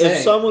 I'm like just if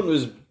saying. someone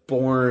was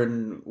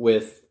born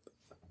with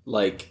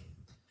like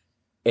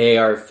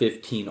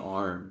AR-15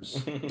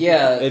 arms,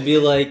 yeah, it'd be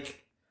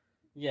like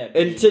Yeah.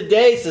 in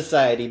today's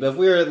society. But if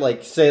we were in,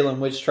 like Salem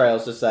witch trial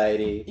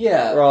society,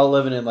 yeah. we're all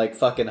living in like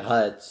fucking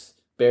huts,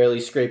 barely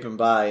scraping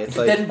by. It's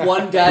like Then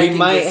one guy we can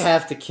might just-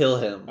 have to kill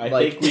him. I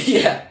like think we should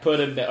Yeah. put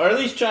him down. Or at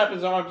least chop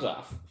his arms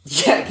off.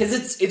 Yeah,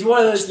 because it's one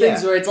of those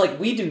things Yeah. where it's like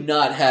we do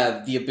not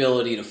have the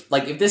ability to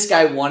like if this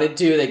guy wanted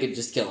to, they could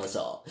just kill us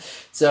all.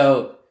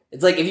 So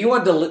it's like if you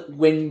wanted to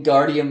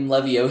Wingardium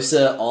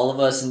Leviosa all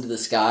of us into the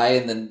sky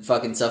and then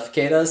fucking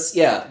suffocate us,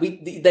 yeah,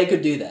 they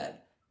could do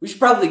that. We should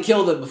probably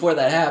kill them before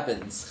that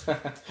happens,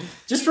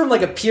 just from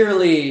like a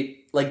purely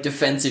like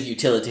defensive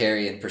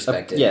utilitarian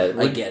perspective. yeah,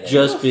 I get it.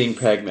 just being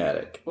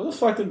pragmatic. Where the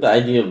fuck did the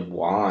idea of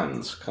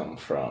wands come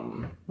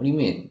from? What do you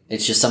mean?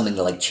 It's just something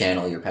to like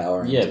channel your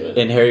power. Yeah, into. but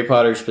In Harry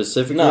Potter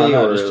specifically,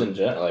 no, or just in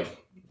general, like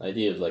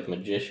idea of like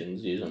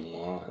magicians using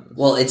wands.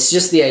 Well, it's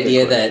just the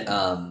idea Good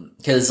that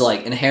because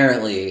like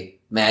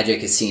inherently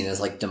magic is seen as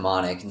like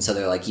demonic, and so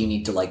they're like you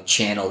need to like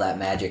channel that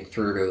magic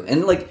through,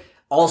 and like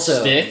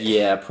also Stick?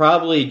 yeah,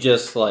 probably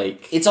just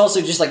like it's also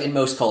just like in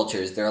most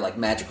cultures there are like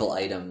magical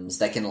items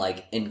that can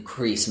like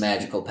increase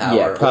magical power.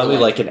 yeah, or, probably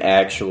like an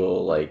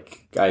actual like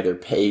either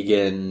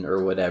pagan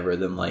or whatever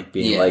than like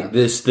being Yeah. like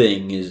this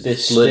thing is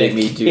This letting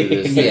stick. me do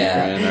this. thing,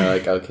 Yeah. and they're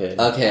like okay, okay,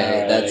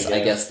 Alright, that's I I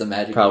guess the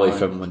magic probably one.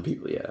 from when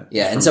people Yeah,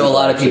 from and so a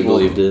lot of actually people-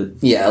 believed it.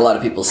 Yeah, a lot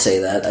of people say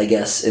that, I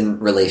guess, in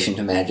relation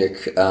to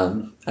magic.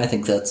 I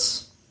think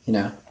that's,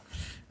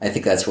 I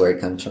think that's where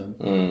it comes from.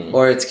 Mm.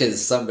 Or it's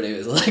because somebody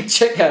was like,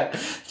 check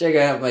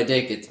out my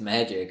dick, it's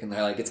magic. And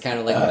they're like, it's kind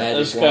of like a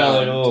magic It's kind of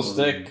like wand. a little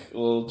stick. A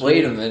little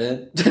Wait a tool.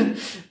 minute.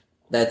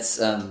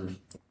 That's,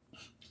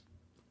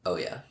 oh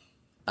yeah.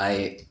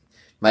 I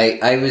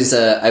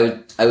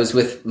was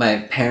with my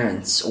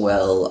parents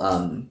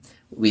while,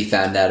 we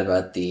found out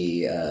about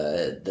the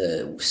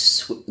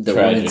Tragic,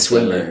 women's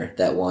swimmer really.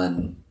 that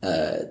won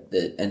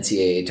the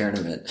NCAA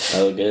tournament,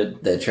 Oh,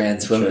 good. the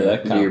trans Sure, swimmer.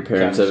 that Do your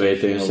parents have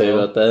anything to say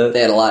about that? They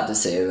had a lot to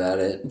say about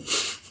it.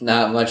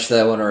 Not much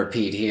that I want to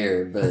repeat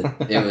here,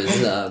 but it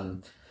was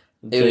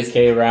It was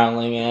J.K.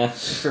 Rowling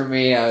ass for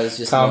me. I was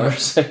just more,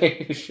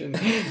 conversation.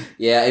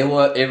 yeah,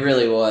 it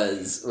really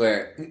was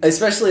where,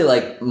 especially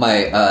like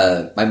my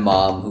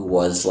mom, who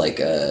was like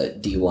a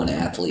D1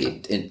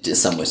 athlete in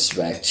some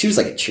respect, she was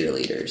like a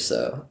cheerleader,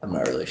 so I'm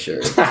not really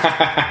sure if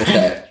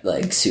that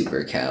like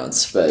super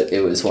counts, but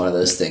it was one of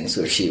those things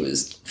where she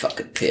was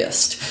fucking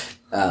pissed.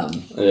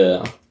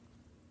 Yeah.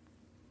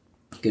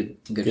 Good.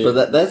 So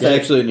that's Yeah.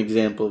 actually an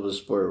example of a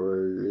sport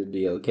where it'd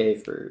be okay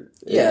for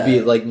Yeah. it'd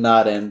be like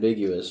not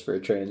ambiguous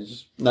for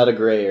not a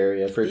gray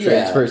area for a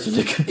trans Yeah. person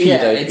to compete. Yeah,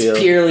 I it's feel.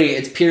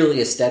 purely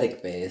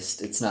aesthetic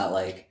based. It's not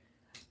like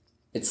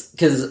it's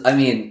because I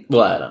mean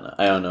Well, I don't know.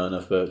 I don't know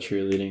enough about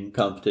cheerleading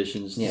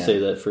competitions to Yeah. say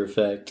that for a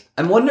fact.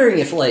 I'm wondering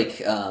if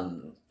like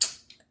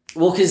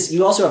well, because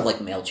you also have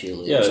like male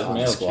cheerleaders Yeah, on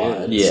male the squad.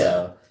 cheerleaders. Yeah.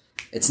 So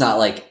it's not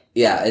like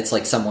it's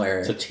like somewhere.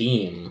 It's a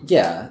team.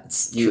 Yeah,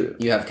 it's True.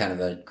 you have kind of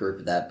a group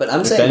of that. But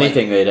I'm If saying like,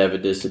 anything, they'd have a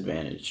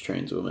disadvantage,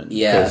 trans women.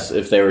 Yeah. Because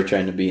if they were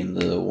trying to be in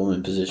the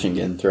woman position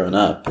getting thrown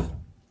up,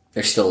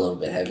 they're still a little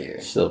bit heavier.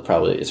 still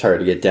probably it's hard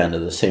to get down to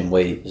the same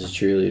weight as a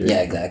cheerleader.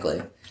 Yeah,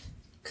 exactly.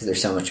 Because they're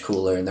so much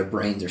cooler and their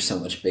brains are so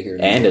much bigger.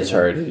 And it's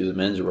hard to do the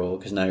men's role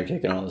because now you're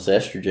taking all this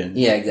estrogen.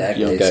 Yeah,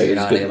 exactly. You don't So got you're as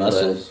not good able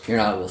muscles.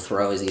 to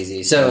throw as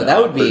easy. So Yeah, that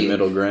would awkward be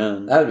middle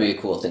ground. that would be a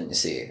cool thing to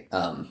see.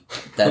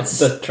 That's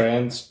The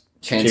trans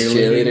trans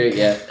cheerleader? cheerleader.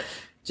 Yeah,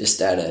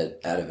 just out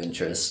of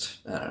interest.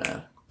 I don't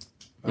know.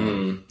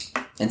 Hmm.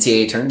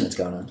 NCAA tournament's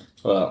going on.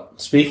 Well,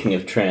 speaking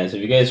of trans,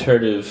 have you guys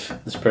heard of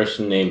this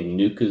person named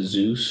Nuka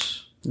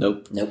Zeus?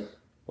 Nope.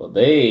 Well,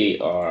 they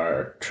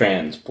are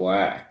trans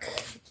black.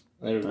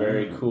 They're a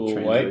very cool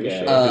white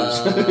guy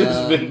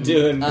who's been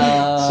doing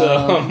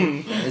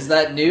some. Is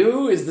that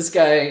new? Is this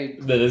guy?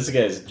 This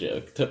guy's a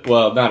joke.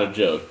 Well, not a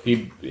joke.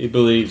 He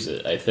believes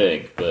it, I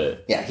think,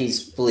 but Yeah,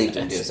 he's believed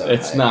in it's, doing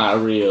it's not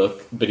real.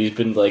 But he's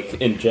been like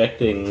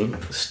injecting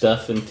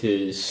stuff into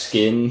his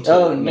skin to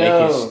Oh, make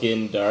no. his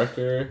skin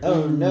darker.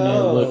 Oh And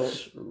no! it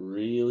looks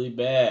really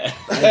bad.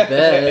 I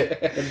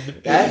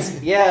bet. That's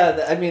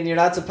I mean, you're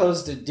not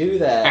supposed to do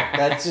that.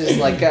 That's just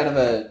like kind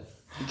of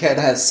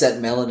has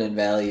set melanin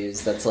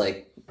values. That's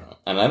like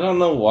And I don't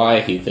know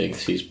why he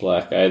thinks he's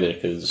black either,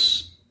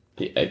 because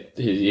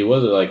he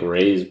wasn't like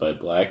raised by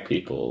black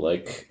people.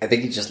 Like I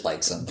think he just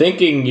likes them.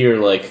 thinking you're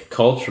like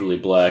culturally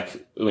black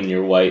when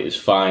you're white is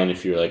fine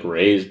if you're like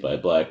raised by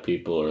black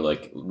people or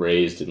like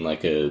raised in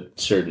like a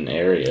certain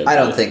area. I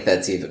don't but- think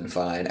that's even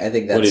fine. I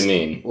think that's What do you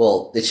mean?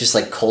 Well, it's just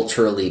like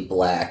culturally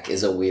black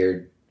is a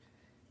weird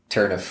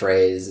turn of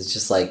phrase. It's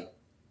just like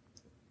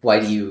why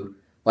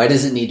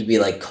does it need to be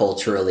like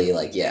culturally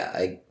like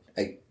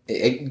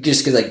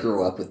just because I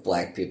grew up with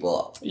black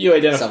people. You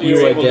identify. Some- You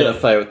You're able to-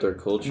 identify with their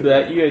culture.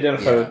 that you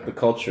identify Yeah. with the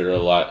culture a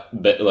lot,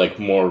 like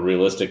more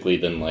realistically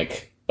than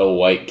like a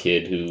white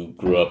kid who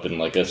grew up in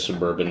like a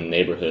suburban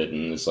neighborhood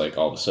and is like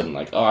all of a sudden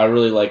like, oh, I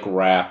really like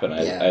rap and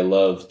Yeah. I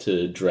love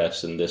to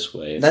dress in this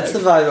way. It's That's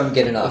like, the vibe I'm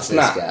getting off It's this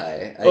not-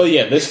 guy. Oh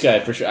yeah, this guy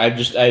for sure.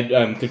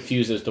 I'm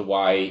confused as to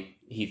why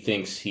he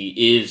thinks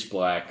he is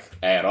black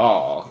at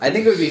all. I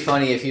think it would be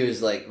funny if he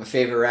was like my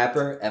favorite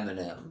rapper,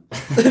 Eminem.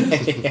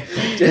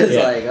 Just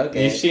Yeah. like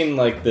okay. You've seen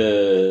like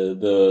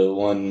the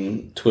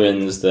one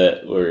twins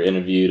that were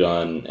interviewed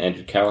on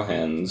Andrew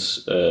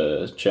Callahan's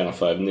Channel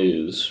 5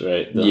 News,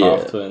 right? The Yeah.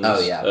 Hoff twins. Oh,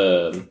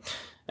 yeah.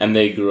 And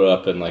they grew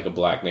up in like a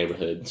black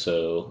neighborhood,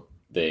 so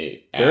they're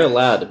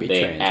allowed to be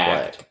they trans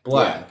act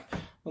black.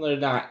 Well, they're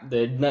not.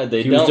 They're not.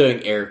 They He don't. was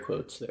doing air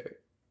quotes there.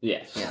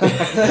 Yes.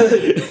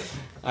 Yeah.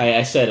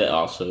 I said it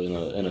also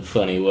in a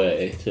funny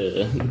way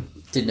to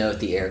Denote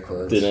the air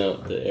quotes.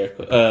 denote the air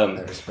quote.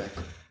 I respect.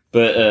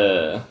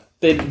 But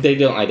they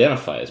don't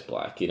identify as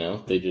black, you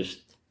know. They just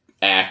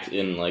act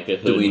in like a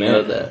hood Do we manner.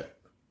 know that?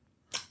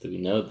 Do we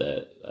know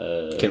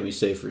that? Can we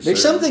say for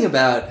There's certain? something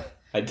about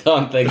I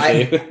don't think I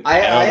they. don't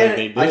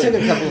think they I took do.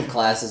 a couple of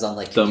classes on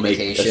like Don't make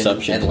communication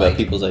assumptions and about like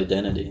people's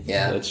identity.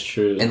 yeah That's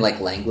true. and like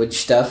language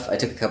stuff. I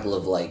took a couple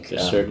of like They're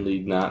certainly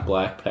not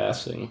black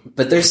passing.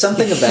 but there's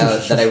something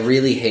about that I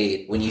really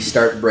hate when you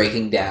start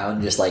breaking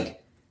down just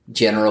like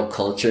general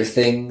culture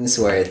things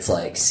where it's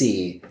like,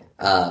 see,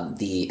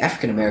 the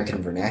African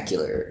American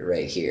vernacular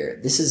right here.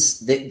 This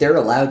is they're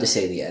allowed to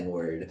say the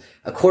N-word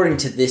according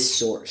to this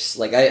source.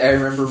 Like I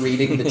remember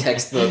reading the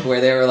textbook where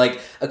they were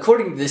like,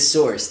 according to this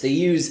source, they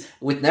use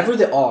with never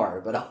the R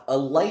but a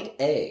light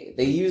A.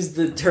 They use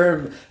the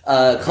term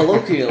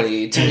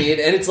colloquially to mean,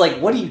 and it's like,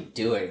 what are you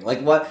doing? Like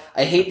what?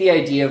 I hate the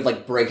idea of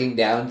like breaking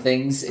down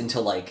things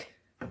into like,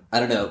 I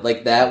don't know,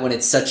 like that when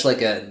it's such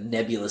like a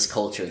nebulous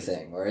culture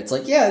thing where it's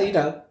like, yeah, you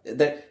know,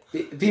 that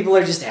people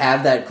are just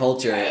have that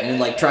culture and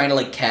like trying to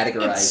like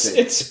categorize it.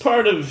 It's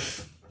part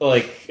of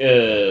like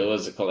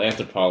what's it called,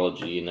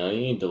 anthropology. You know,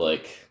 you need to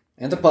like.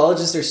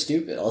 Anthropologists are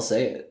stupid. I'll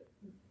say it.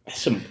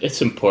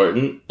 It's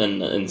important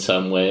in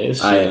some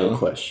ways. I you have know? a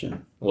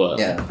question. What?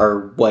 Yeah.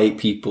 Are white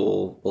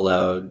people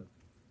allowed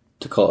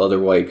to call other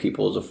white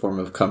people as a form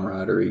of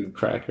camaraderie?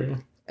 Cracker.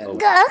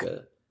 And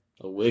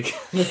A wig.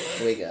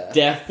 we got.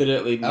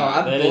 Definitely Oh, not.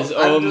 I'm That is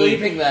I'm only.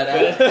 leaving that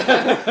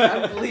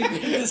out. I'm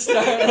leaving the start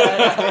of that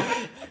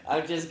out.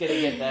 I'm just gonna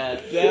get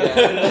that.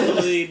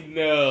 Definitely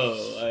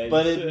no.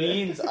 But it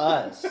means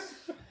us.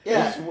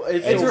 Yeah,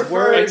 It's a referring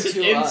word. It's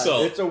to an us.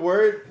 insult. It's a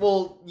word.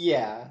 Well,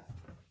 yeah.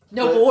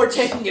 No, but we're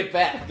taking it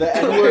back. The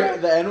N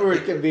word. The N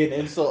word can be an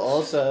insult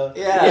also.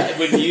 Yeah.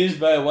 When used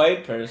by a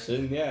white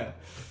person, yeah.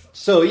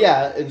 So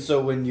yeah, and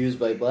so when used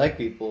by black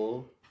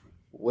people,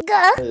 what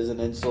is an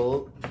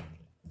insult.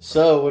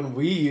 So when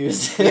we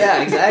use it,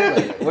 Yeah,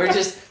 exactly. We're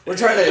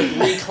trying to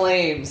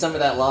reclaim some of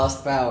that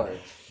lost power.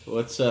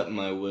 What's up,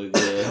 my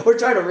wiggle? We're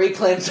trying to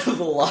reclaim some of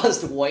the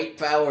lost white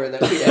power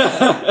that we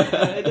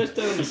have. It just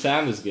doesn't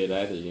sound as good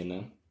either, you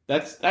know.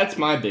 That's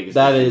my biggest.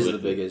 that issue is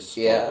with the it. biggest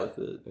Yeah. fault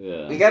with it.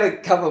 Yeah. We gotta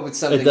come up with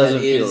something It doesn't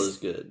that feel is. as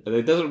good.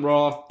 It doesn't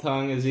roll off the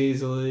tongue as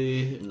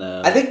easily.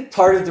 No, I think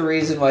part of the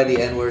reason why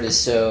the N word is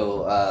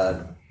so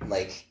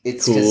it's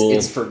because Cool.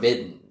 it's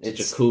forbidden. It's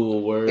It's a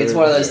cool word. it's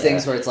one of those Yeah.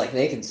 things where it's like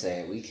they can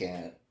say it, we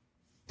can't.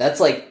 That's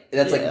like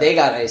Yeah. they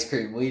got ice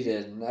cream, we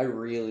didn't. I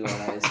really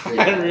want ice cream.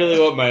 I really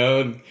want my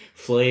own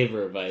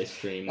flavor of ice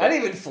cream. Not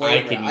even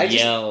flavor. I can I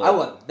yell. I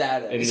want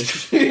that in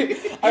ice the- cream.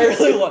 I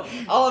really want.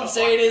 All I'm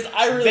saying is,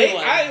 I really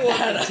want. I want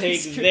that to take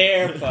ice cream.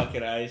 their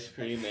fucking ice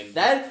cream and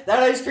That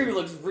ice cream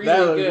looks really that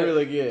was good.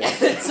 really good. And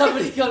then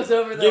somebody comes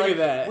over. They're Give like,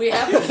 me that. We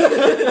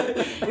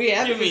have we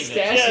have Give me that.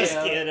 pistachio.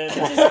 Just kidding.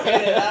 Just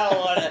kidding.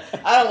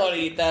 I don't want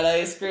to eat that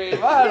ice cream.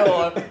 I don't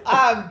want.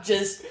 I'm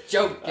just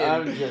joking.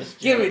 I'm just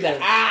Give me that.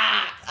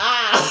 Ah.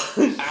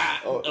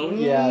 Oh,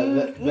 yeah,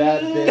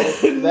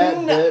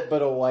 that bit,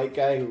 but a white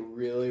guy who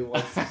really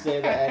wants to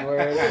say the N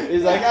word.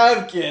 He's like,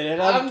 I'm kidding.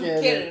 I'm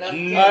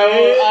kidding.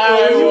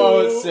 I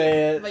won't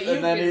say it. But you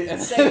And then can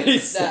he, say he it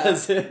now.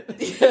 says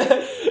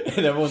it.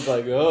 And everyone's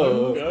like,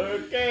 oh.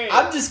 okay.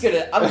 I'm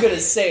gonna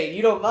say it.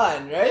 You don't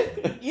mind,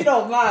 right? You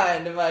don't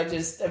mind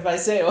if I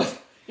say it.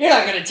 You're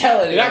not gonna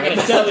tell anyone. You're not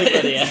gonna tell about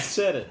anybody I this.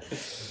 said it.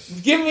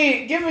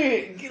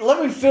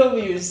 Let me film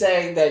you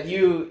saying that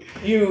you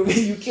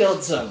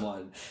killed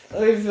someone.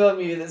 Let me film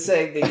you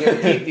saying that you're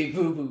pee pee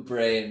poo poo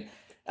brain.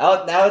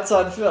 Now it's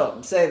on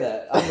film. Say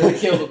that. I'm gonna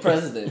kill the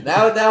president.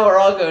 Now we're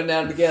all going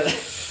down together.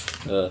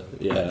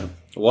 Yeah.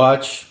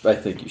 Watch. I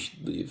think you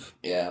should leave.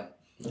 Yeah,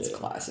 that's Yeah.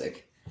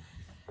 classic.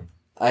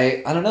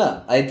 I don't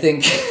know. I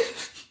think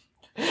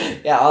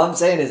yeah, all I'm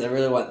saying is I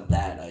really want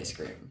that ice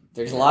cream.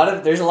 There's a lot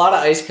of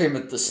ice cream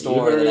at the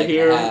store that I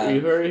can have.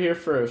 You heard it here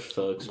first,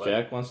 folks. What?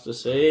 Jack wants to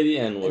say the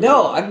N word.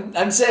 No,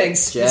 I'm saying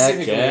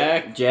specifically.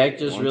 Jack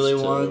just really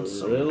wants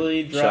some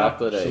really drop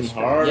chocolate some ice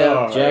cream. hard Yeah,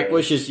 R. Jack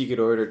wishes he could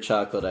order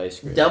chocolate ice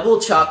cream. Double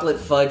chocolate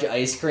fudge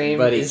ice cream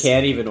But he is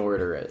can't even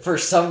order it. for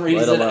some Let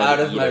reason alone out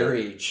of eat my it.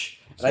 reach.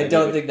 And I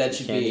don't think that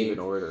should Can't be. even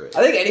order it.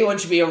 I think anyone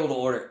should be able to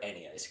order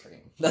any ice cream.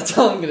 That's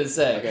all I'm gonna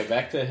say. Okay,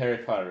 back to Harry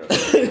Potter.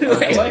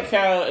 I like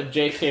how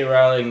J.K.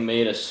 Rowling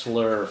made a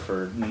slur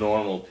for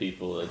normal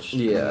people. It's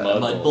Yeah.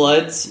 muggle.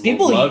 Mudbloods.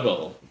 People.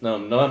 Muggle. No,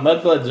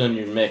 mudbloods when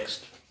you're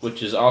mixed,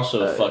 which is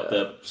also a fucked yeah.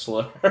 up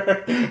slur.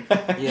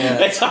 Yeah.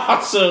 It's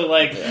also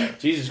like, Yeah.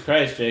 Jesus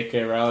Christ,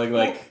 J.K. Rowling,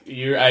 like,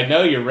 I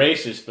know you're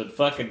racist, but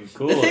fucking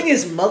cool. The thing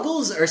is,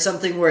 muggles are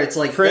something where it's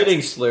like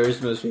Creating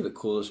slurs must be the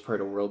coolest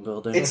part of world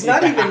building. it's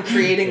not even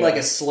creating Yeah. like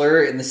a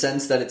slur in the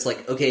sense that it's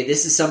like, okay,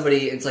 this is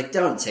somebody. It's like,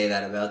 don't say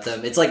that about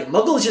them. It's like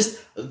muggle is just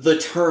the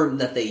term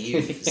that they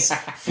use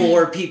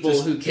for people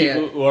Just who can't.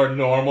 people who are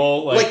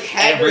normal, like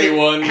Hagrid,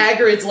 everyone.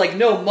 Hagrid's like,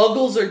 no,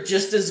 muggles are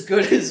just as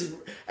good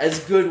as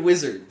good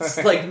wizards.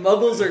 Like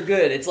muggles are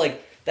good. It's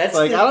like that's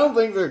like, the, I don't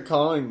think they're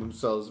calling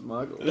themselves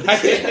muggles. I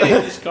think they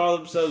just call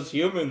themselves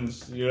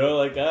humans, you know,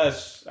 like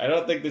us. I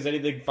don't think there's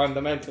anything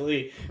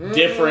fundamentally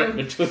different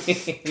between.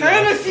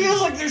 kind of us.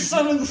 feels like there's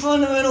something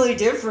fundamentally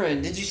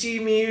different. Did you see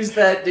me use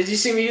that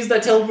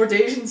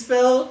teleportation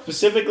spell?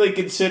 Specifically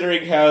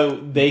considering how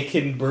they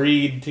can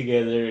breed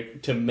together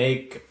to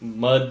make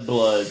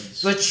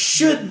mudbloods. But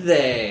should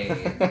they?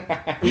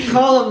 We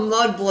call them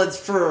mudbloods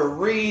for a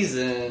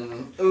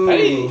reason.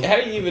 Ooh. How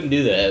do you even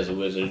do that as a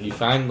wizard? You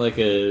find like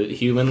a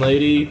human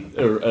lady,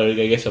 or I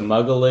guess a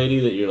muggle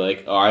lady that you're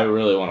like, oh, I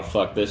really want to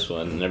fuck this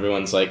one, and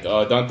everyone's like,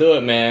 oh, don't do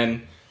it,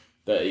 man.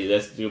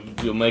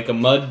 You'll make a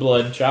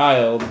mudblood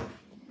child.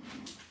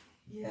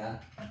 Yeah,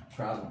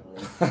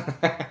 probably.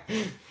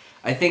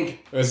 I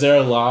think Was there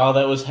a law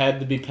that had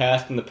to be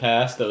passed in the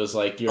past that was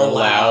like you're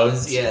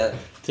allowed yeah,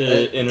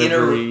 to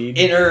interbreed?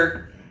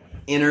 inner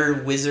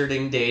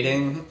wizarding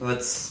dating.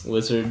 What's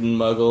Wizard and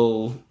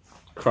muggle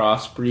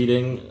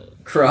crossbreeding.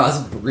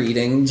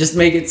 crossbreeding? Just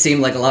make it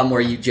seem like a lot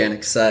more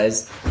eugenic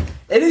size.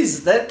 It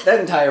is that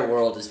entire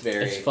world is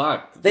very. It's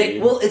fucked. They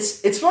dude. well,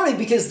 it's funny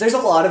because there's a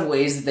lot of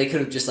ways that they could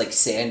have just like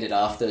sanded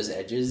off those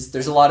edges.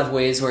 There's a lot of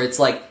ways where it's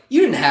like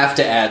you didn't have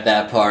to add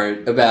that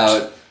part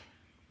about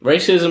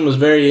Racism was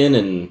very in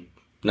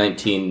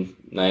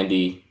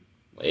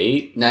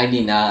 1998,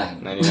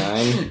 99.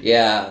 99.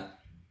 Yeah,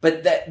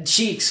 but that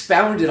she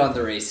expounded on the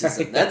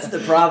racism. That's the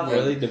problem.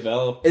 Really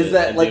developed. Is it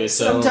that into like its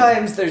own.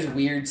 sometimes there's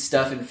weird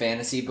stuff in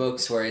fantasy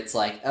books where it's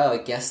like, oh, I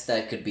guess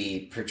that could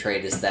be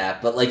portrayed as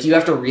that, but like you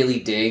have to really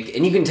dig,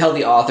 and you can tell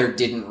the author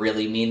didn't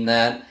really mean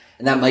that,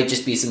 and that might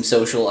just be some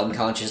social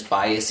unconscious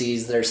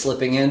biases that are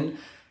slipping in.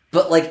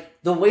 But like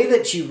the way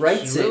that she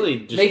writes She really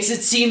it just makes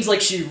it seem like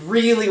she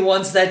really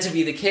wants that to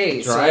be the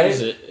case.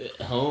 drives Right?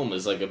 it home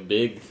as like a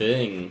big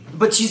thing.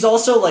 But she's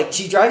also like,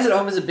 she drives it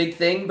home as a big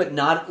thing, but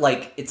not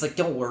like, it's like,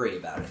 don't worry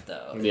about it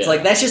though. Yeah. It's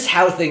like, that's just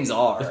how things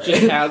are. It's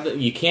just how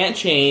you can't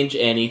change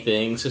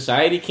anything.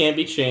 Society can't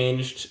be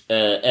changed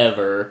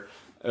ever.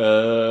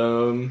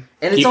 And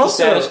it's keep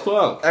also the status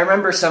quo. I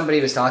remember somebody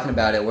was talking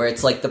about it where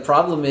it's like the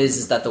problem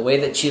is that the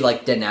way that she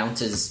like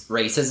denounces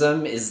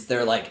racism is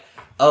they're like,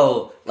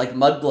 oh, like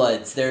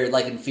mudbloods, they're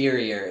like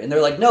inferior. And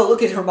they're like, no,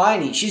 look at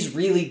Hermione, she's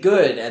really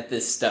good at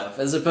this stuff.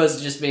 As opposed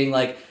to just being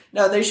like,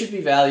 no, they should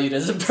be valued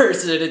as a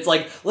person. It's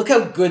like, look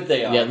how good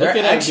they are. Yeah, look They're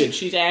at how good.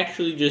 She's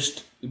actually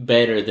just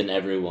better than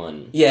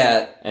everyone.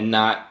 Yeah, And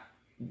not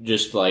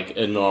just like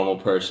a normal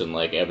person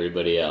like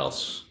everybody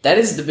else. that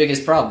is the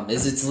biggest problem.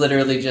 Is it's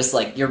literally just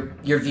like you're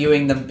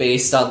viewing them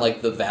based on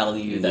like the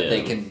value that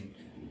they can.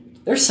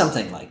 There's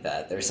something like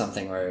that. There's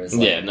something where it was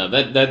like, Yeah, no,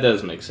 that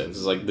does make sense.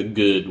 It's like the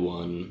good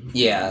one.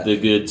 yeah. The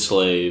good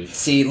slave.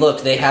 See,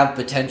 look, they have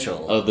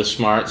potential. Oh, the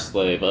smart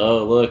slave.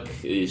 Oh, look,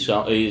 he's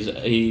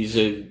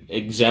an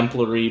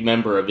exemplary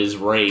member of his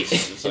race.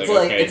 It's like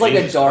okay, it's like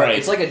Jesus a Christ.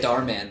 it's like a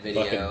Darman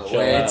video Fucking chill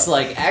where out. it's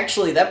like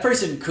actually that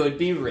person could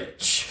be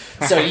rich,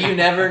 so you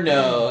never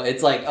know.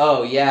 It's like,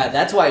 oh yeah,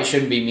 that's why I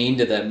shouldn't be mean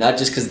to them, not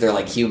just because they're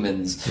like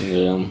humans,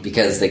 Yeah.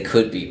 because they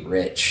could be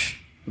rich.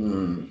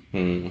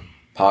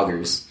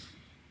 Poggers.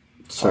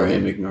 Sorry,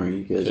 I'm ignoring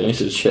you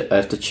guys. I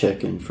have to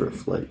check in for a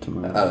flight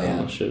tomorrow. Oh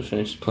yeah, I should have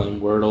finished playing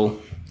Wordle.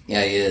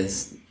 yeah, he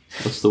is.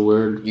 What's the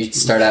word? You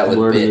start out with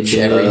Word of the bitch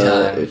day. every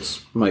time.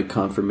 It's my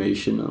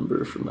confirmation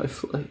number for my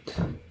flight.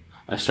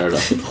 I started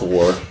off with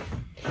whore.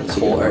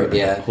 Whore,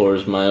 yeah.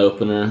 Whore's my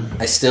opener.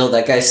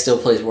 That guy still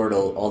plays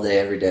Wordle all day,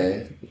 every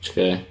day. Which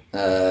guy?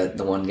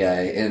 The one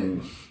guy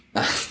in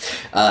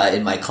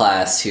my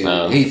class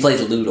who he plays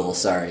Loodle.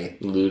 Sorry,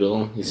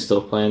 Loodle. He's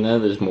still playing that.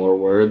 There's more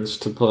words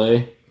to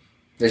play.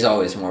 there's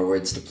always more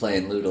words to play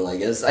in Loodle. I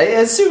guess I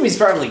assume he's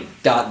probably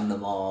gotten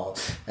them all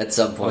at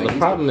some Well, point. the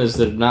problem is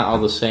they're not all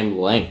the same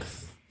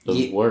length of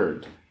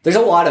word. There's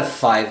a lot of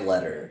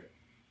 5-letter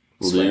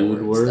swear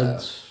Lewd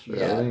words? though.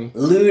 Yeah, Really?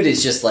 lewd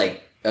is just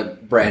like a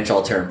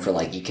branch-all term for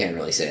like you can't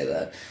really say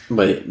that.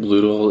 But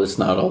Loodle is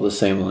not all the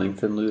same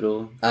length in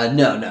Loodle.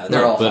 No,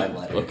 they're all but-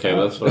 5-letter. Okay,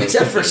 that's what I was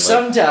Except for thinking,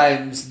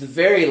 sometimes the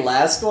very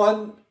last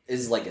one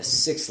is like a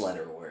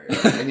 6-letter word,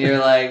 and you're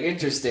like,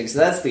 interesting. So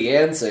that's the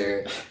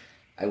answer.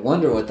 I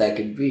wonder what that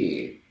could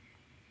be.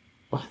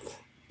 What?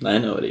 I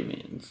know what he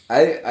means.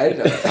 I don't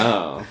know.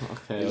 Oh,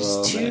 okay. There's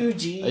Well, 2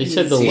 G's. you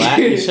said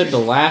you said the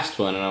last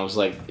one, and I was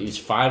like, "He's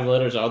 5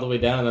 letters all the way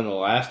down, and then the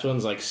last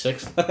one's like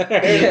 6 letters."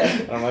 Yeah.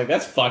 And I'm like,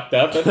 "That's fucked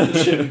up. That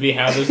shouldn't be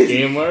how this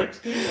game works."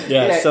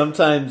 Yeah,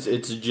 sometimes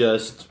it's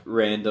just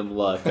random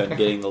luck on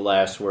getting the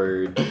last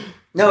word.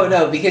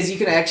 No, because you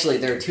can actually.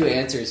 There are 2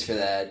 answers for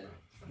that.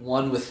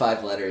 One with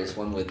 5 letters,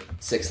 one with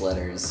 6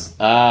 letters.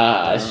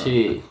 I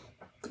see.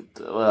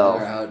 Well,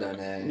 I don't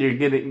know. you're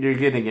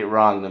getting it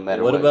wrong no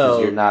matter What what. 'Cause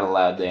about- you're not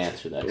allowed to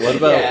answer that. What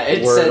about Yeah,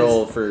 it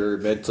Wordle for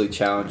mentally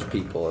challenged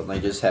people, and they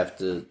just have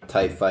to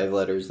type 5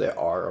 letters that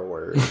are a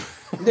word?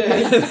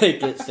 They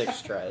get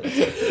 6 tries.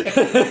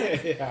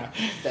 Yeah.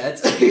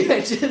 That's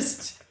I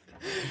just.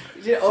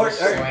 Or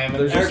There's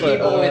Or just like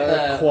people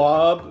with,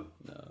 quab.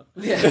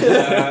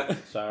 yeah.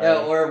 Sorry. Yeah,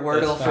 or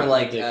Wordle That's for not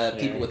like the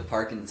dictionary. people with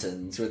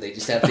Parkinson's, where they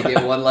just have to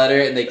get one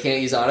letter and they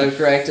can't use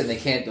autocorrect and they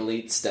can't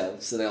delete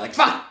stuff, so they're like,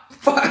 fuck.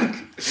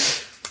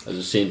 It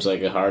just seems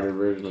like a harder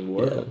version of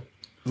Wordle.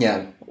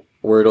 Yeah,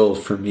 Wordle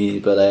for me,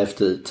 but I have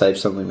to type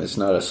something that's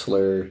not a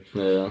slur.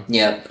 Yeah.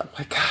 yeah. Oh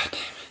my god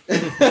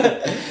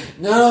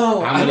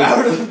No, How I'm many-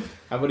 out of.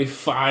 How many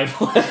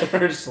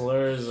 5-letter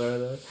slurs are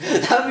there?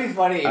 That'd be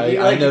funny. If damn it. you,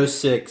 I like, know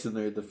 6, and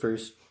they're the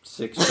first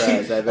 6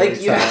 tries I've Like,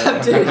 ever you have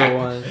typed. to- Number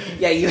one.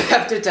 Yeah, you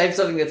have to type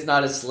something that's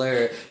not a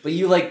slur, but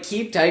you like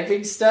keep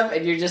typing stuff,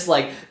 and you're just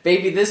like,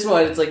 baby, this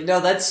one. It's like, no,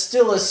 that's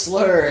still a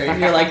slur,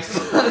 and you're like,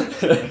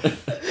 fuck.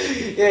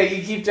 Yeah,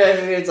 you keep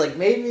typing, and it's like,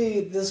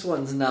 maybe this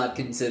one's not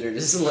considered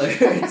a slur.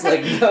 It's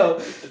like, no,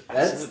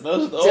 that's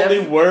Those are the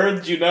only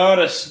words you know how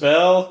to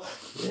spell.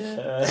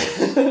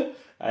 Yeah.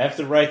 I have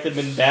to write them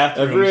in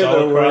bathrooms Every all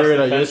other across word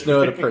the I just know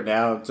how to country.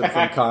 pronounce and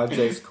from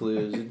context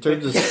clues. In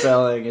terms of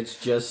spelling, it's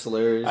just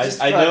slurs.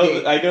 I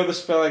know the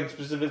spelling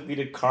specifically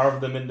to carve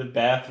them into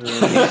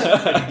bathrooms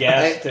and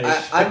gas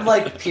stations. I'm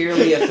like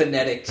purely a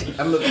phonetic.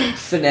 I'm a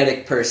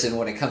phonetic person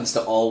when it comes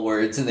to all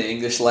words in the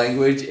English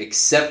language,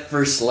 except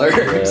for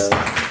slurs.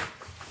 Yeah.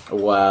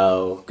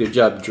 Wow. Good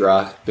job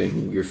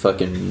dropping your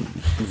fucking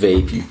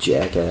vape, you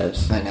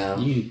jackass. I know.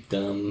 You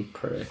dumb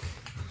prick.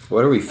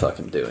 What are we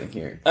fucking doing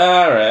here?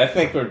 All right, I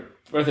think we're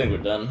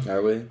done.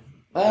 Are we?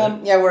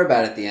 Yeah, we're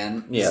about at the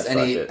end. Yeah, Just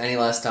fuck it. any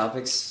last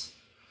topics?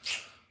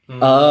 I don't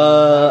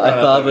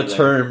thought know of a everything.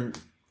 term.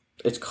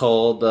 It's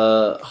called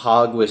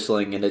hog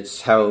whistling, and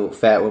it's how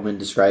fat women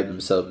describe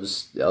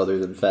themselves other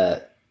than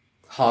fat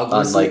Hog on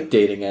whistling? like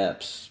dating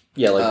apps.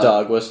 Yeah, like Oh.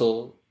 dog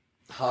whistle.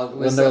 Hog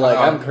when they're whistle. like,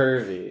 Oh. I'm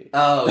curvy.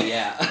 Oh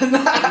yeah.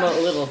 I'm a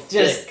little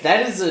Just thick.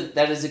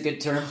 that is a good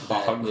term for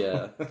that. Hog.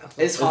 Yeah.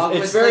 Is hog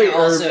It's whistling very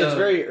also? it's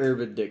very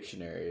Urban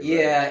Dictionary. right?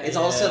 Yeah, it's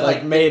also Yeah.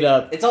 like made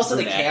up. it's also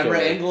the vernacular. camera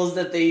angles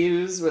that they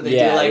use where they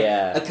Yeah, do like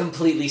yeah. a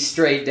completely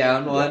straight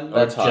down one. Or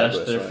That's hog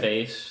just their whistling.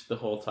 face the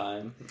whole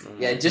time.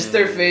 Yeah, just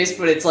their face,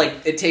 but it's like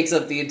it takes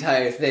up the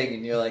entire thing,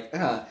 and you're like,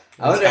 I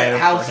wonder Entire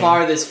how frame.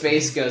 far this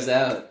face goes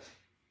out.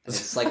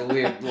 It's like a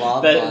weird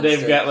blob That monster.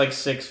 they've got like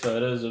 6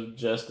 photos of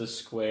just a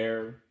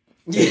square.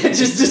 Yeah,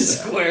 just a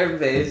square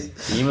face.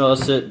 Email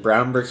us at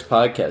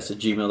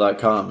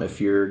brownbrickspodcast@gmail.com if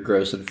you're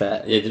gross and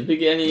fat. Yeah, did we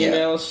get any Yeah.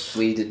 emails?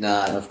 We did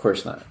not. Of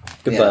course not.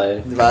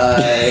 Yeah. Goodbye.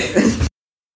 Bye.